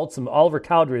W.W. Phelps and Oliver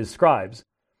Cowdery as scribes,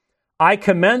 I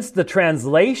commenced the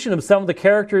translation of some of the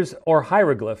characters or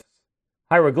hieroglyphics,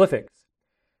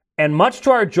 and much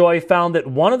to our joy found that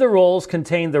one of the rolls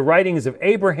contained the writings of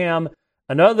Abraham,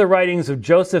 another the writings of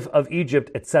Joseph of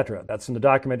Egypt, etc." That's from the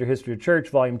Documentary History of Church,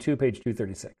 Volume 2, page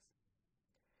 236.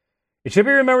 It should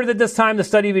be remembered that at this time the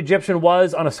study of Egyptian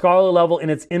was, on a scholarly level, in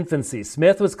its infancy.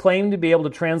 Smith was claimed to be able to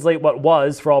translate what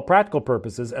was, for all practical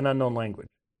purposes, an unknown language.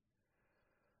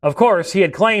 Of course, he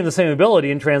had claimed the same ability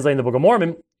in translating the Book of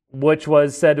Mormon, which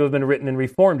was said to have been written in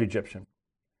Reformed Egyptian.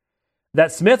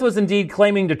 That Smith was indeed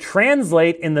claiming to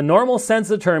translate in the normal sense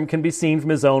of the term can be seen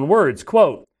from his own words.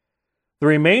 Quote, "The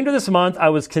remainder of this month I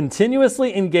was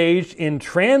continuously engaged in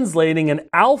translating an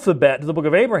alphabet to the Book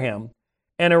of Abraham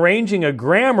and arranging a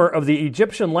grammar of the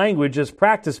Egyptian language as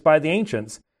practiced by the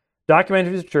ancients."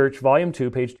 Documentary of the Church, Volume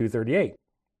 2, page 238.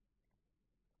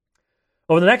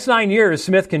 Over the next 9 years,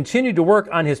 Smith continued to work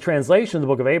on his translation of the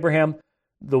Book of Abraham.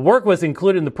 The work was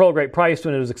included in the Pearl of Great Price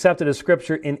when it was accepted as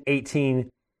Scripture in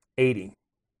 1880.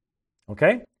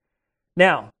 Okay?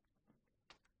 Now,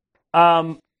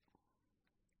 the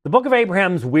Book of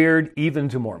Abraham is weird even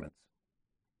to Mormons.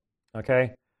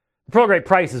 Okay? The Pearl of Great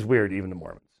Price is weird even to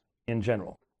Mormons in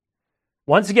general.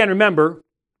 Once again, remember,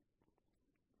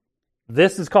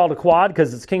 this is called a quad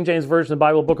because it's King James Version of the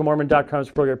Bible, Book of Mormon, Dr.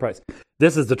 Covenants, Pearl of Great Price.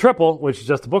 This is the triple, which is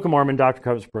just the Book of Mormon, Dr.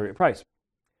 Covenants, Pearl of Great Price.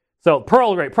 So Pearl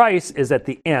of Great Price is at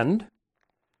the end,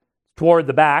 toward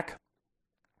the back.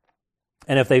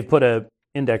 And if they've put an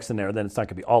index in there, then it's not going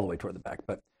to be all the way toward the back.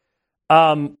 But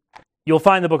you'll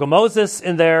find the Book of Moses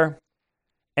in there.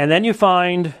 And then you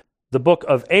find the Book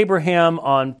of Abraham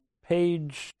on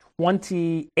page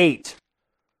 28.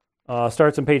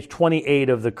 Starts on page 28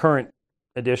 of the current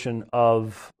edition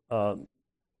of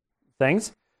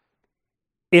things.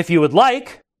 If you would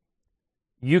like,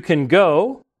 you can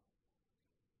go,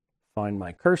 find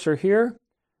my cursor here,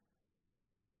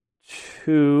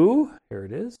 here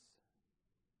it is,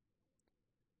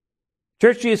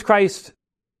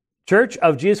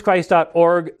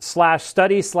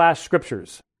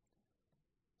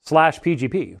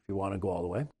 churchofjesuschrist.org/study/scriptures/PGP, if you want to go all the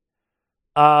way.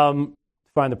 Find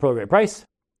the Pearl of Great Price.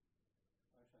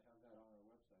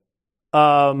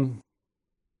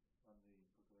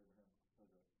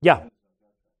 Yeah.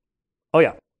 Oh,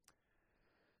 yeah.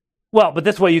 Well, but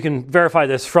this way you can verify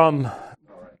this from the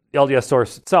LDS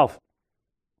source itself.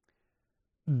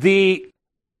 The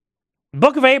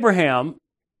Book of Abraham,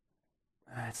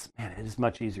 it is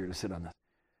much easier to sit on this.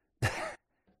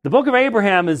 The Book of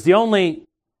Abraham is the only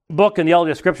book in the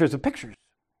LDS Scriptures of pictures.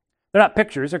 They're not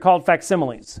pictures, they're called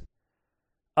facsimiles.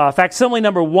 Facsimile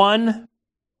number 1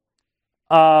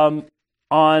 on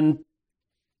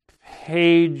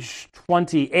page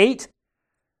 28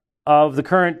 of the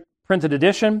current printed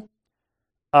edition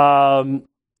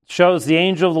shows the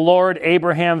angel of the Lord,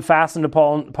 Abraham, fastened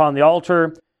upon the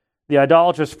altar, the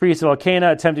idolatrous priest of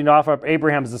Elkanah attempting to offer up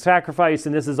Abraham as a sacrifice,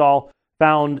 and this is all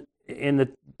found in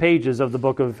the pages of the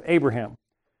Book of Abraham.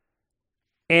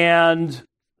 And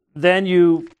then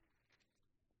you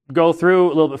go through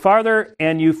a little bit farther,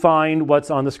 and you find what's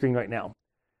on the screen right now.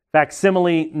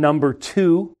 Facsimile number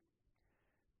 2,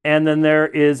 and then there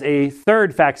is a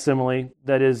third facsimile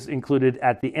that is included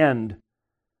at the end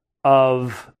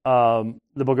of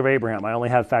the Book of Abraham. I only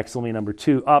have facsimile number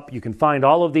 2 up. You can find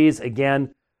all of these,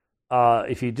 again,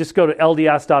 if you just go to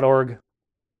lds.org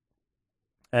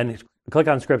and click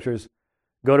on Scriptures,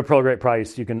 go to Pearl of Great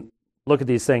Price, you can look at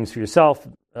these things for yourself,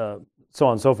 so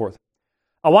on and so forth.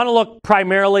 I want to look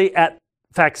primarily at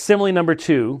facsimile number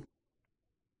 2,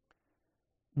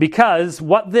 because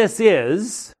what this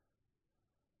is...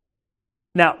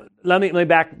 Now, let me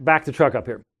back the truck up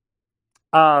here.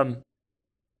 For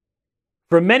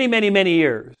many, many, many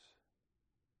years,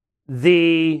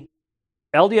 the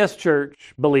LDS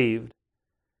Church believed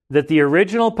that the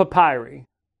original papyri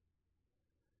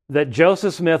that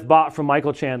Joseph Smith bought from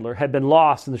Michael Chandler had been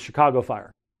lost in the Chicago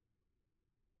fire.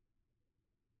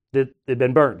 They'd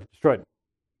been burned, destroyed.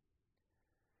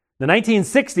 In the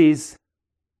 1960s,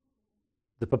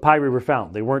 the papyri were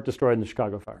found. They weren't destroyed in the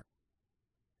Chicago fire.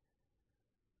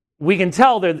 We can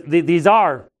tell that these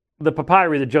are the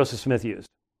papyri that Joseph Smith used,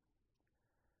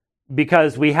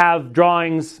 because we have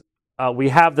drawings, we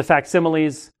have the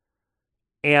facsimiles,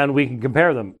 and we can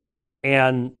compare them.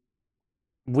 And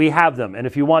we have them. And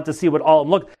if you want to see what all of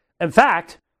them look, in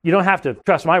fact, you don't have to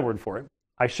trust my word for it.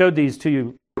 I showed these to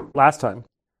you last time.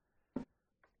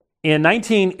 In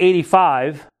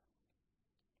 1985,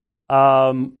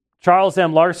 Charles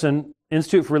M. Larson,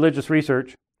 Institute for Religious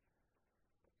Research,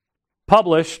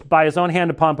 published by his own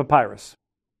hand upon papyrus.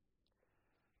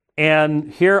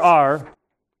 And here are,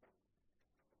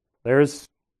 there's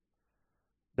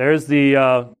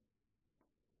the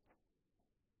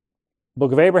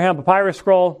Book of Abraham papyrus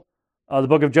scroll, the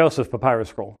Book of Joseph papyrus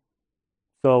scroll.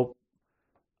 So,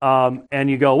 and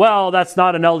you go, well, that's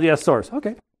not an LDS source.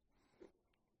 Okay.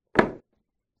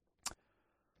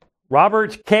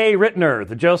 Robert K. Rittner,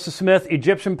 the Joseph Smith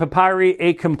Egyptian Papyri,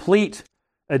 a complete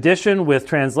edition with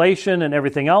translation and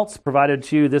everything else provided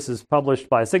to you. This is published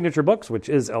by Signature Books, which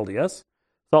is LDS.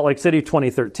 Salt Lake City,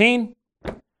 2013.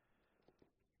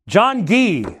 John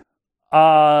Gee,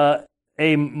 a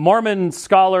Mormon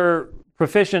scholar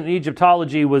proficient in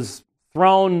Egyptology, was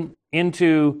thrown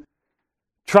into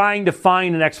trying to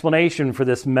find an explanation for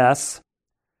this mess.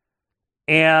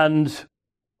 And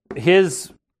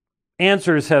his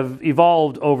answers have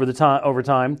evolved over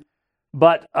time.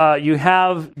 But you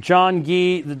have John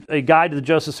Gee, a guide to the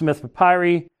Joseph Smith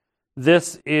Papyri.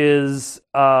 This is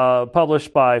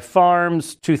published by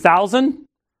Farms 2000.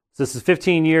 So this is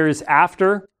 15 years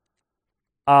after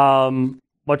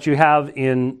what you have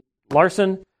in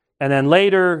Larson. And then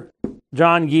later,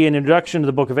 John Gee, an introduction to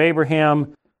the Book of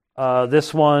Abraham.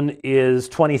 This one is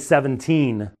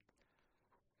 2017.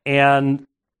 And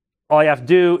all you have to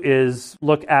do is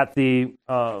look at the...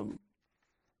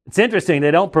 it's interesting,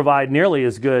 they don't provide nearly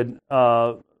as good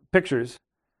pictures,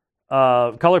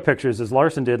 color pictures, as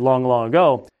Larson did long, long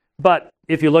ago. But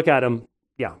if you look at them,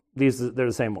 yeah, they're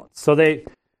the same ones. So the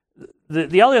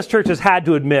LDS churches had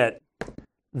to admit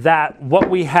that what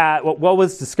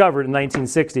was discovered in the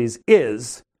 1960s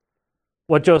is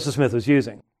what Joseph Smith was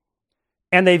using.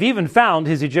 And they've even found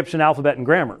his Egyptian alphabet and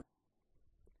grammar.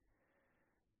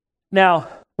 Now,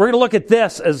 we're going to look at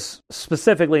this as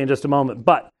specifically in just a moment,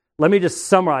 but let me just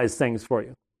summarize things for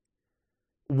you.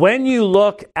 When you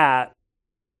look at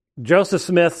Joseph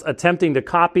Smith attempting to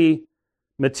copy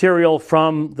material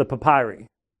from the papyri,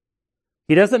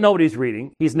 he doesn't know what he's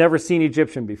reading. He's never seen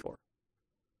Egyptian before,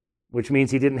 which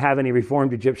means he didn't have any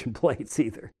reformed Egyptian plates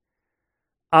either.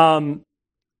 And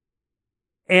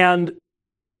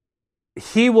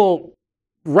he will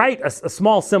write a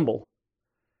small symbol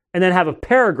and then have a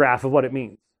paragraph of what it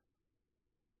means.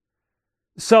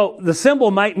 So the symbol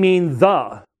might mean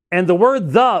the, and the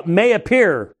word the may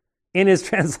appear in his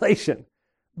translation,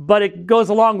 but it goes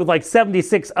along with like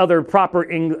 76 other proper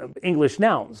English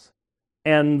nouns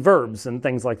and verbs and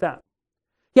things like that.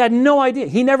 He had no idea.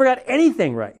 He never got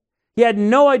anything right. He had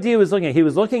no idea he was looking at. He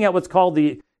was looking at what's called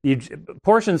the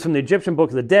portions from the Egyptian Book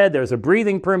of the Dead. There's a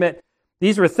breathing permit.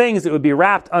 These were things that would be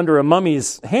wrapped under a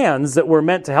mummy's hands that were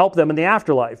meant to help them in the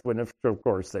afterlife, when, of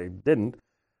course, they didn't.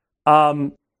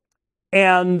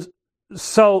 And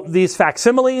so these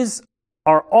facsimiles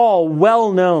are all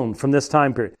well known from this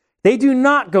time period. They do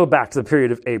not go back to the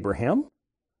period of Abraham.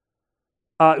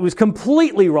 It was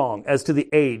completely wrong as to the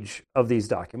age of these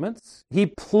documents. He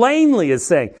plainly is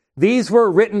saying these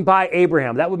were written by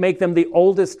Abraham. That would make them the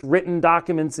oldest written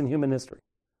documents in human history.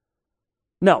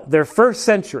 No, they're first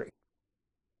century.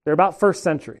 They're about first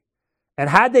century. And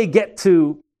how'd they get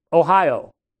to Ohio?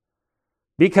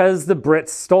 Because the Brits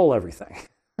stole everything.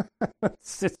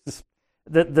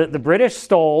 The British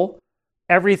stole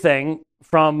everything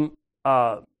from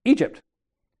Egypt.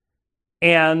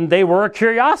 And they were a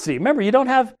curiosity. Remember, you don't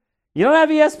have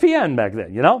ESPN back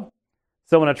then, you know?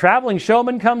 So when a traveling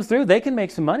showman comes through, they can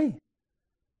make some money.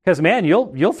 Because, man,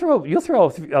 you'll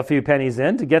throw a few pennies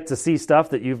in to get to see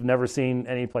stuff that you've never seen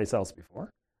anyplace else before.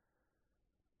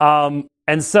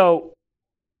 And so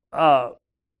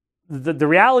the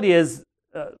reality is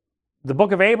the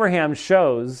Book of Abraham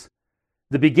shows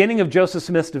the beginning of Joseph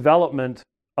Smith's development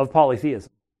of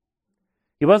polytheism.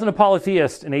 He wasn't a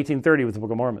polytheist in 1830 with the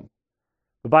Book of Mormon.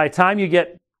 But by the time you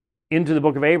get into the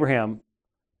Book of Abraham,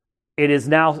 it is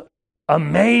now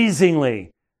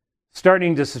amazingly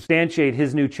starting to substantiate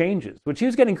his new changes, which he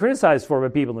was getting criticized for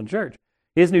by people in church.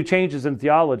 His new changes in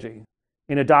theology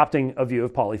in adopting a view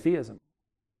of polytheism.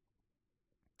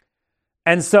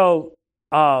 And so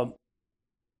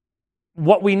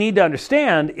what we need to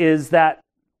understand is that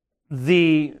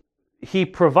he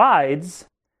provides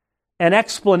an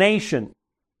explanation.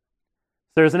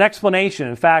 There's an explanation.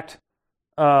 In fact,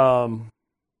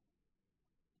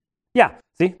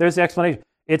 see, there's the explanation.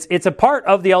 It's a part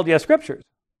of the LDS scriptures.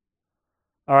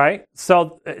 All right,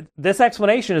 so this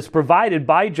explanation is provided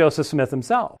by Joseph Smith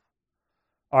himself.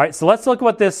 All right, so let's look at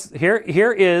what this here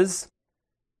is.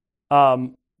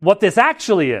 What this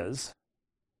actually is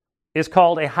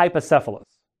called a hypocephalus.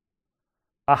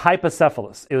 A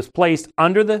hypocephalus. It was placed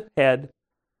under the head,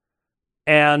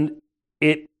 and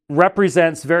it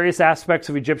represents various aspects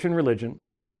of Egyptian religion,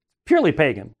 purely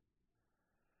pagan.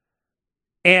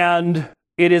 and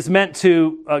it is meant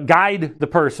to guide the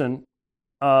person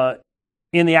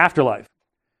in the afterlife.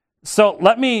 So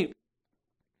let me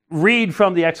read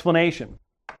from the explanation.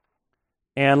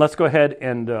 And let's go ahead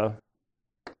and let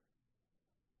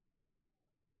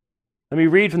me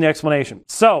read from the explanation.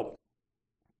 So,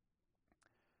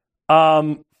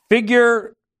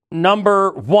 figure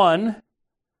number 1,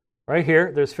 right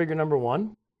here, there's figure number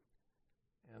 1.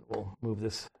 And we'll move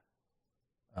this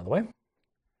out of the way.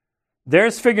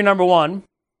 There's figure number 1.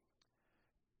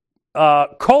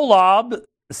 Kolob,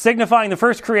 signifying the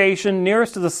first creation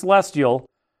nearest to the celestial,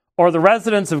 or the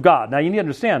residence of God. Now, you need to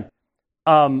understand,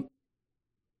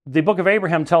 the book of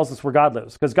Abraham tells us where God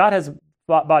lives, because God has a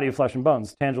body of flesh and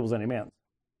bones, tangible as any man's.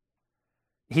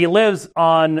 He lives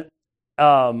on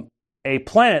a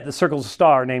planet that circles a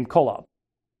star named Kolob.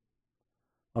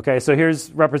 Okay, so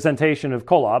here's representation of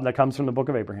Kolob that comes from the book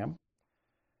of Abraham.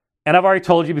 And I've already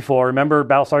told you before, remember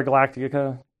Battlestar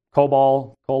Galactica,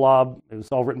 Kobol, Kolob, it was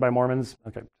all written by Mormons.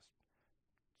 Okay,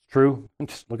 true,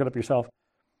 just look it up yourself.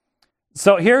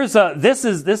 So here's,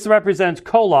 this represents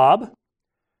Kolob,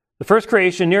 the first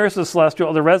creation, nearest to the celestial,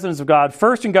 or the residence of God,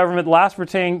 first in government, last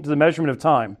pertaining to the measurement of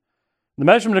time. The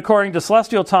measurement according to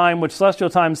celestial time, which celestial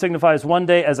time signifies one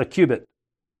day as a cubit.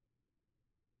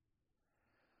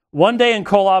 1 day in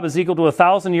Kolob is equal to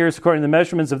 1,000 years according to the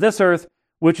measurements of this earth,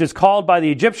 which is called by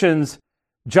the Egyptians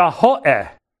Jahoeh.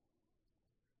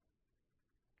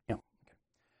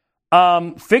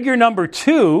 Yeah. Figure number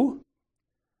 2,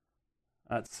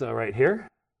 that's right here.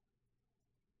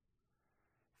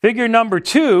 Figure number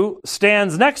 2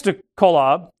 stands next to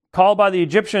Kolob, called by the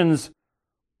Egyptians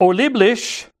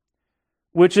Oliblish,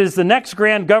 which is the next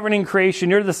grand governing creation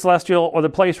near the celestial or the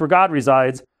place where God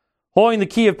resides, holding the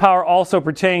key of power also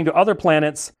pertaining to other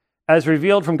planets, as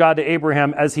revealed from God to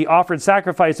Abraham, as he offered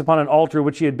sacrifice upon an altar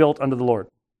which he had built unto the Lord.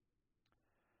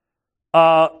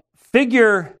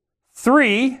 Figure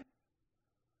 3,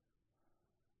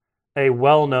 a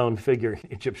well-known figure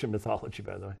in Egyptian mythology,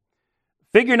 by the way.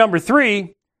 Figure number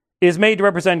 3 is made to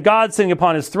represent God sitting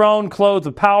upon his throne, clothed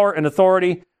with power and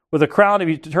authority, with a crown of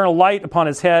eternal light upon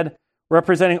his head,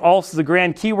 representing also the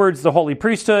grand keywords of the holy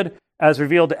priesthood, as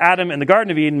revealed to Adam in the Garden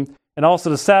of Eden, and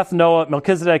also to Seth, Noah,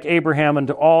 Melchizedek, Abraham, and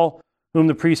to all whom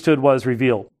the priesthood was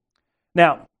revealed.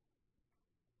 Now,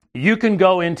 you can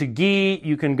go into Gi,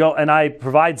 you can go, and I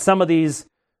provide some of these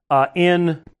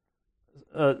in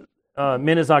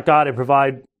Min is Not God. I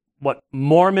provide what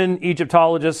Mormon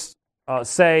Egyptologists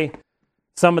say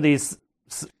some of these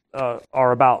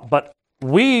are about. But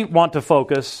we want to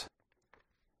focus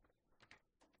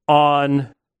on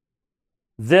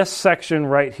this section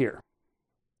right here.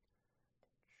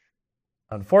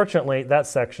 Unfortunately, that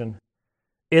section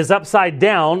is upside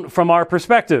down from our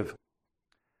perspective.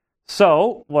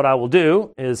 So what I will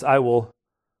do is I will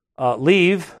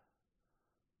leave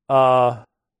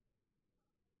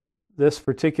this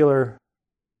particular,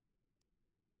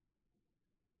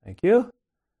 thank you.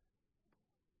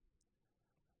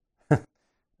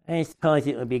 I suppose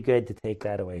it would be good to take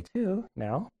that away too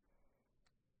now.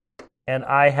 And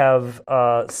I have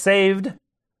saved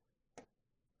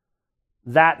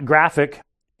that graphic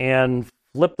and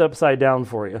flipped upside down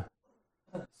for you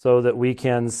so that we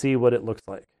can see what it looks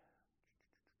like.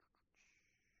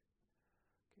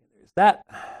 There's that.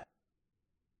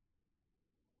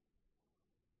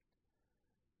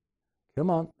 Come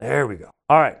on. There we go.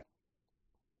 All right.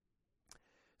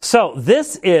 So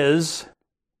this is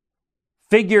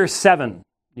figure 7.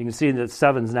 You can see that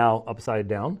 7's now upside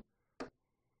down.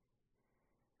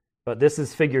 But this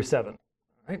is figure 7. All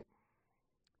right.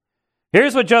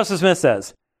 Here's what Joseph Smith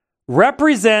says.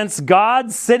 Represents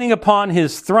God sitting upon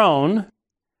his throne,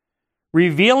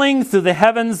 revealing through the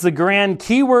heavens the grand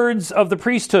keywords of the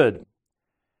priesthood,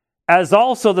 as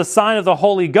also the sign of the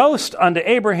Holy Ghost unto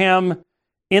Abraham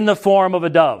in the form of a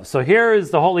dove. So here is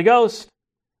the Holy Ghost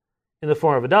in the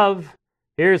form of a dove.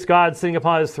 Here's God sitting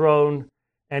upon his throne,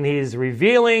 and he's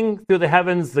revealing through the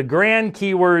heavens the grand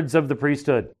keywords of the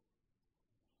priesthood.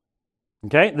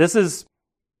 Okay, this is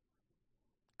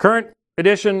current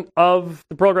edition of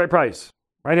the Pearl of Great Price.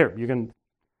 Right here. You can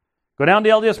go down to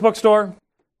the LDS bookstore,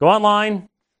 go online.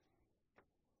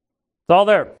 It's all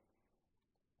there.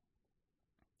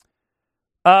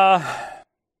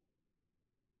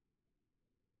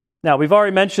 Now, we've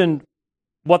already mentioned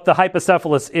what the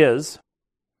hypocephalus is.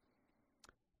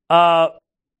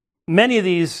 Many of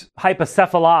these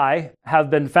hypocephali have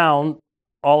been found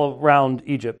all around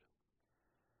Egypt.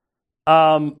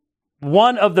 One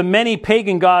of the many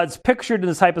pagan gods pictured in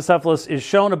this hypocephalus is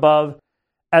shown above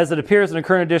as it appears in a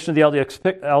current edition of the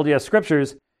LDS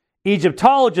Scriptures.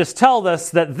 Egyptologists tell us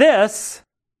that this,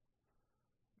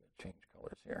 change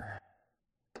colors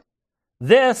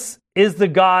This is the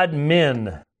god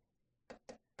Min.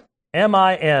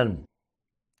 M-I-N.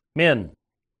 Min.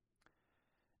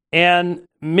 And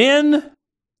Min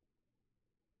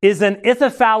is an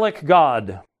ithyphallic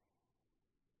god.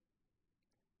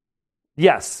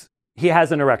 Yes, he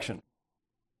has an erection.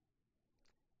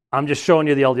 I'm just showing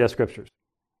you the LDS scriptures.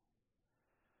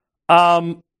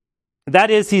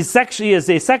 That is, he is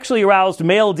a sexually aroused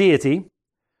male deity.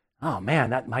 Oh man,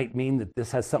 that might mean that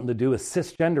this has something to do with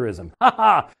cisgenderism.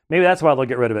 Maybe that's why they'll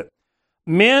get rid of it.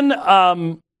 Min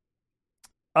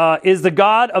is the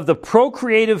god of the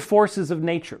procreative forces of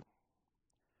nature.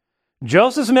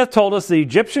 Joseph Smith told us the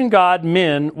Egyptian god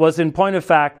Min was in point of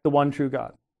fact the one true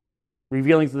God,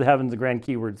 revealing to the heavens the grand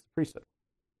keywords of priesthood.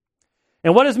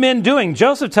 And what is Min doing?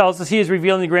 Joseph tells us he is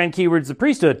revealing the grand keywords of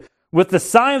priesthood with the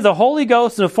sign of the Holy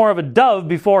Ghost in the form of a dove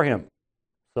before him.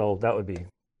 So that would be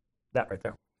that right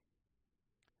there.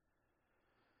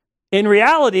 In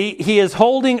reality, he is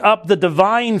holding up the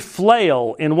divine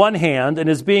flail in one hand and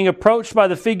is being approached by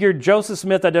the figure Joseph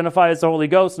Smith identified as the Holy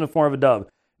Ghost in the form of a dove.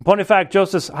 In point of fact,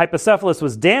 Joseph's hypocephalus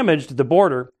was damaged at the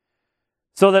border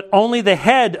so that only the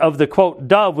head of the, quote,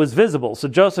 dove was visible. So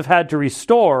Joseph had to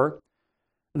restore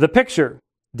the picture.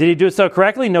 Did he do so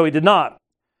correctly? No, he did not.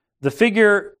 The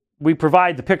figure, we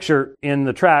provide the picture in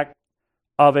the tract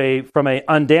from a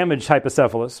undamaged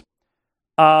hypocephalus.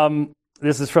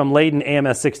 This is from Leyden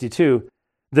AMS 62.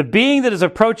 The being that is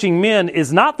approaching Min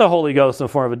is not the Holy Ghost in the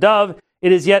form of a dove.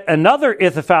 It is yet another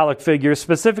ithyphallic figure,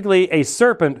 specifically a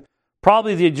serpent,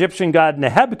 probably the Egyptian god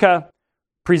Nehebka,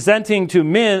 presenting to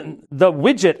Min the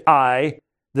widget eye,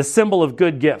 the symbol of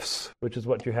good gifts, which is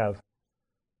what you have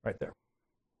right there.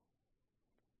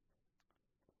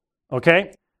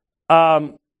 Okay?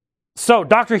 So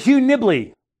Dr. Hugh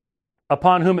Nibley,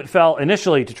 upon whom it fell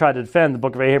initially to try to defend the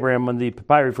Book of Abraham when the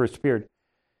papyri first appeared,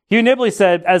 Hugh Nibley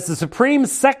said, as the supreme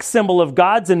sex symbol of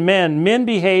gods and men, Min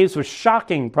behaves with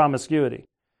shocking promiscuity,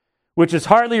 which is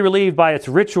hardly relieved by its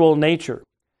ritual nature.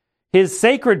 His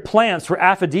sacred plants were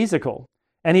aphrodisiacal,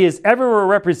 and he is everywhere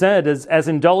represented as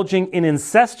indulging in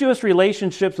incestuous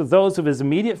relationships with those of his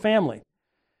immediate family.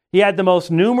 He had the most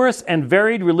numerous and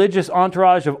varied religious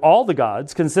entourage of all the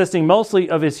gods, consisting mostly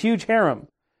of his huge harem.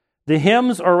 The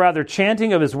hymns, or rather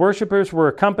chanting, of his worshippers were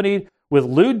accompanied with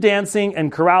lewd dancing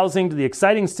and carousing to the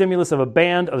exciting stimulus of a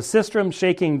band of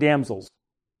sistrum-shaking damsels.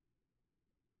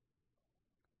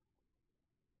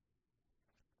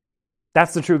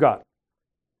 That's the true God,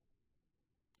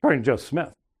 according to Joseph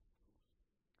Smith.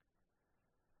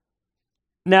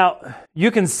 Now,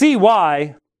 you can see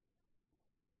why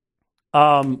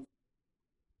there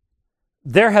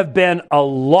have been a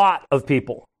lot of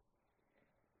people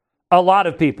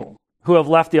who have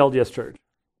left the LDS Church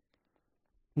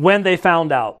when they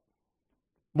found out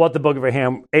what the Book of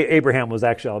Abraham was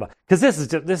actually all about. Because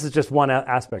this is just one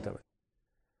aspect of it.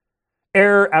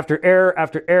 Error after error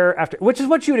after error after, which is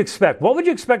what you would expect. What would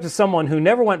you expect of someone who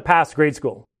never went past grade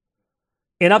school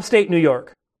in upstate New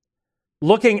York,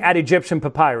 looking at Egyptian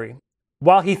papyri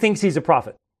while he thinks he's a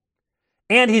prophet?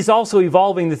 And he's also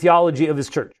evolving the theology of his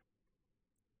church.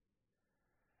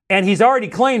 And he's already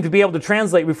claimed to be able to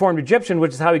translate Reformed Egyptian,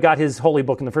 which is how he got his holy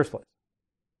book in the first place.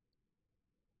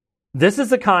 This is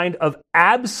the kind of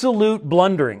absolute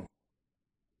blundering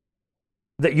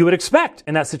that you would expect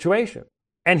in that situation.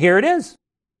 And here it is.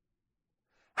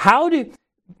 How do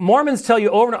Mormons tell you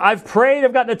over and over, I've prayed,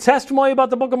 I've gotten a testimony about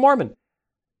the Book of Mormon.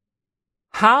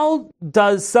 How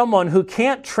does someone who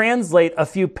can't translate a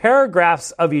few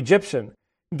paragraphs of Egyptian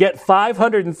get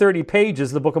 530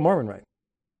 pages of the Book of Mormon right?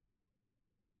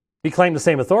 He claimed the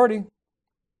same authority,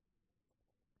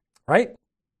 right?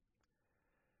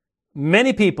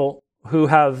 Many people who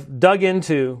have dug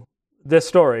into this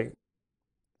story,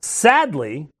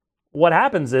 sadly, what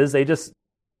happens is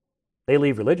they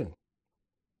leave religion.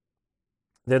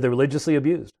 They're the religiously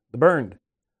abused, the burned.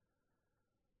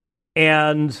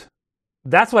 And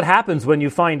that's what happens when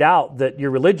you find out that your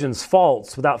religion's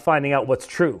false without finding out what's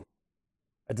true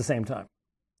at the same time.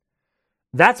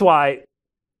 That's why,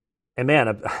 and man,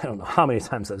 I don't know how many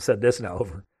times I've said this now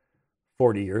over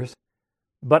 40 years,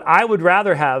 but I would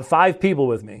rather have 5 people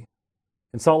with me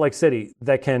in Salt Lake City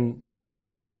that can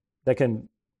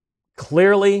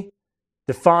clearly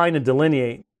define and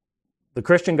delineate the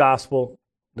Christian gospel,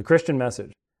 the Christian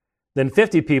message, than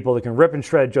 50 people that can rip and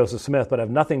shred Joseph Smith but have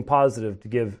nothing positive to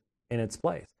give in its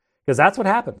place. Because that's what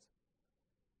happens.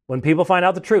 When people find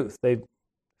out the truth, they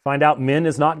find out Min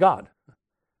is not God.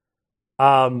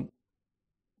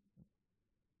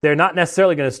 They're not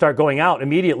necessarily going to start going out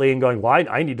immediately and going, well,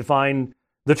 I need to find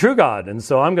the true God, and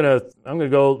so I'm going to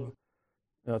go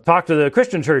talk to the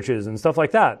Christian churches and stuff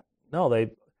like that. No,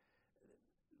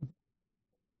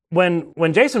 when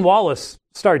Jason Wallace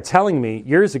started telling me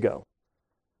years ago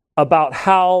about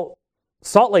how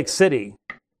Salt Lake City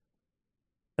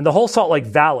and the whole Salt Lake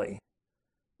Valley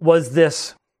was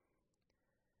this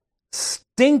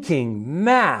stinking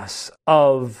mass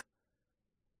of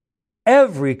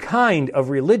every kind of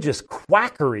religious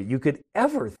quackery you could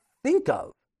ever think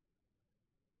of.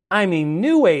 I mean,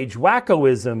 New Age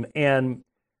wackoism, and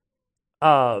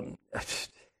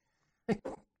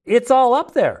it's all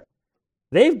up there.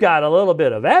 They've got a little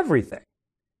bit of everything.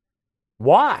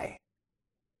 Why?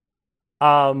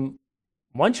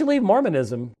 Once you leave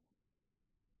Mormonism,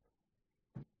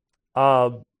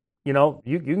 you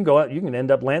can go out, you can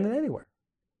end up landing anywhere.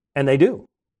 And they do.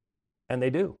 And they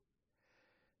do.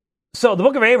 So the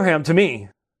book of Abraham, to me,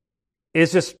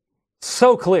 is just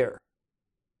so clear.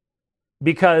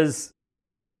 Because,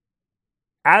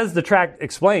 as the tract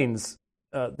explains,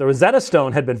 the Rosetta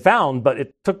Stone had been found, but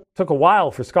it took a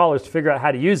while for scholars to figure out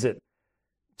how to use it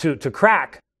to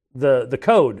crack the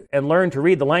code and learn to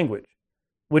read the language,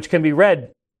 which can be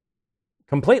read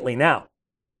completely now.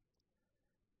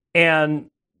 And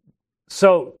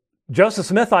so Joseph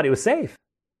Smith thought he was safe.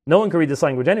 No one could read this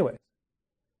language anyway.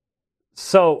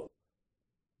 So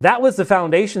that was the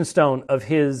foundation stone of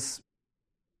his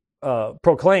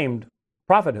proclaimed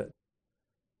prophethood.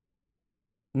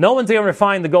 No one's able to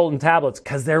find the golden tablets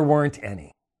because there weren't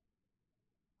any.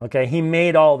 Okay, he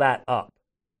made all that up.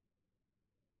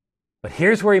 But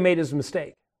here's where he made his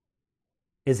mistake,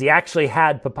 is he actually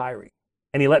had papyri,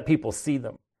 and he let people see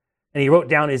them. And he wrote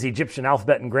down his Egyptian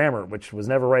alphabet and grammar, which was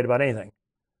never right about anything.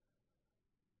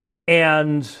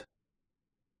 And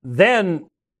then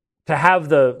to have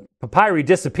the papyri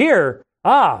disappear,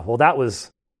 that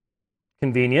was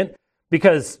convenient,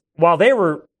 because while they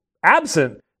were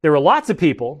absent, there were lots of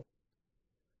people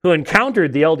who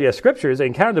encountered the LDS scriptures, they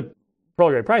encountered the Pearl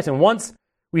of Great Price, and once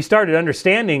we started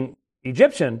understanding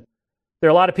Egyptian, there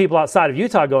are a lot of people outside of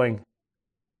Utah going,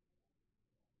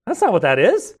 that's not what that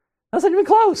is. That's not even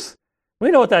close.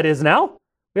 We know what that is now.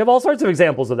 We have all sorts of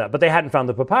examples of that, but they hadn't found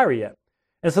the papyri yet.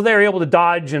 And so they were able to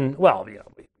dodge and, we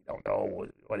don't know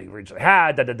what he originally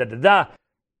had,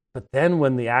 But then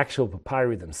when the actual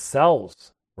papyri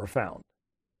themselves were found,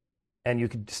 and you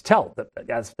could just tell that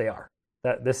yes, they are,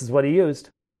 that this is what he used.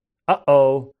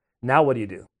 Now what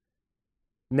do?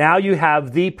 Now you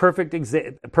have the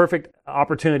perfect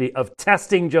opportunity of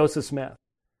testing Joseph Smith,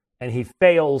 and he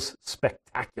fails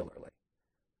spectacularly.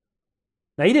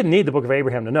 Now, he didn't need the book of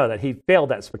Abraham to know that he failed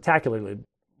that spectacularly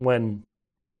when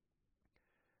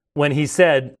he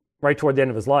said, right toward the end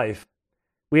of his life,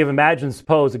 we have imagined and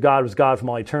supposed that God was God from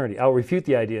all eternity. I will refute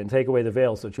the idea and take away the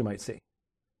veil so that you might see.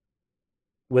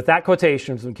 With that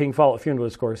quotation from King Follett Funeral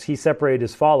Discourse, he separated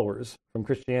his followers from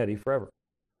Christianity forever.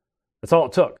 That's all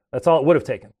it took. That's all it would have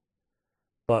taken.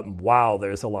 But wow,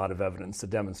 there's a lot of evidence that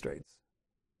demonstrates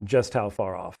just how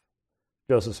far off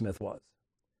Joseph Smith was.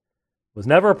 Was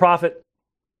never a prophet,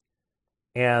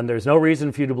 and there's no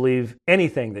reason for you to believe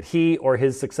anything that he or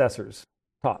his successors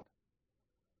taught,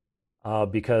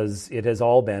 because it has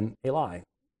all been a lie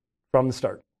from the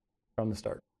start.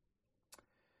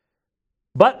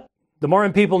 But the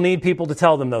Mormon people need people to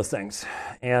tell them those things,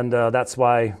 and that's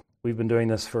why we've been doing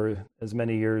this for as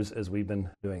many years as we've been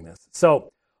doing this.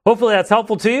 So hopefully that's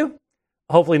helpful to you.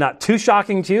 Hopefully not too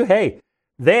shocking to you. Hey,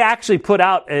 they actually put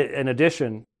out an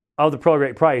edition of the Pearl of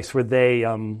Great Price where they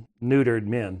neutered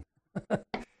men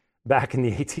back in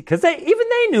the 1800s, because even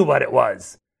they knew what it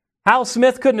was. How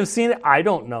Smith couldn't have seen it, I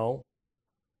don't know.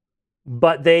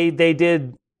 But they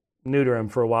did neuter him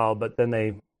for a while, but then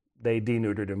they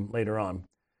deneutered him later on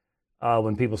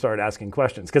when people started asking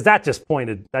questions, because that just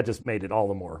made it all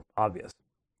the more obvious.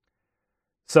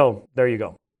 So there you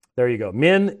go.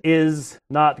 Min is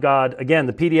not God. Again,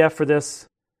 the PDF for this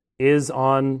is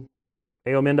on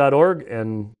aomin.org,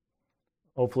 and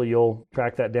hopefully you'll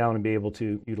track that down and be able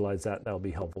to utilize that. That'll be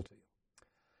helpful to you.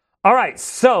 All right,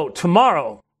 so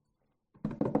tomorrow,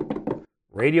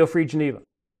 Radio Free Geneva.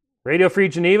 Radio Free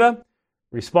Geneva,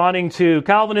 responding to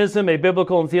Calvinism, a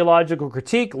biblical and theological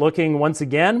critique, looking once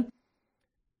again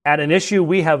at an issue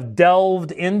we have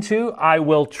delved into.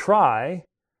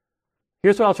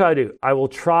 Here's what I'll try to do. I will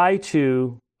try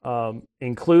to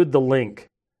include the link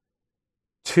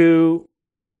to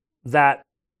that,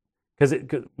 because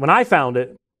when I found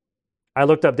it, I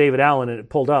looked up David Allen and it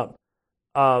pulled up.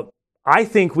 I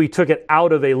think we took it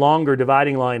out of a longer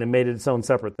dividing line and made it its own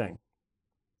separate thing.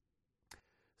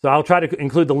 So I'll try to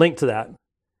include the link to that.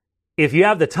 If you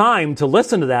have the time to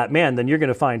listen to that, man, then you're going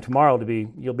to find tomorrow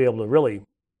you'll be able to really,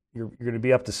 you're going to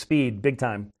be up to speed big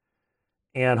time,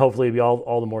 and hopefully it'll be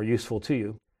all the more useful to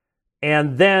you.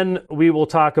 And then we will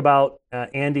talk about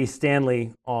Andy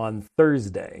Stanley on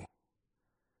Thursday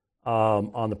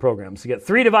on the program. So you get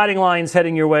 3 dividing lines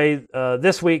heading your way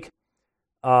this week.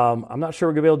 I'm not sure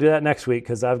we're going to be able to do that next week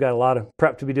because I've got a lot of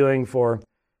prep to be doing for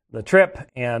the trip,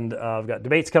 and I've got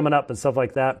debates coming up and stuff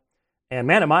like that. And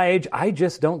man, at my age, I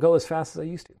just don't go as fast as I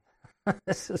used to.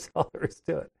 This is all there is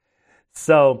to it.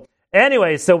 So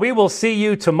anyway, so we will see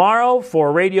you tomorrow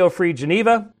for Radio Free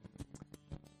Geneva.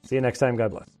 See you next time.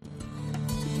 God bless.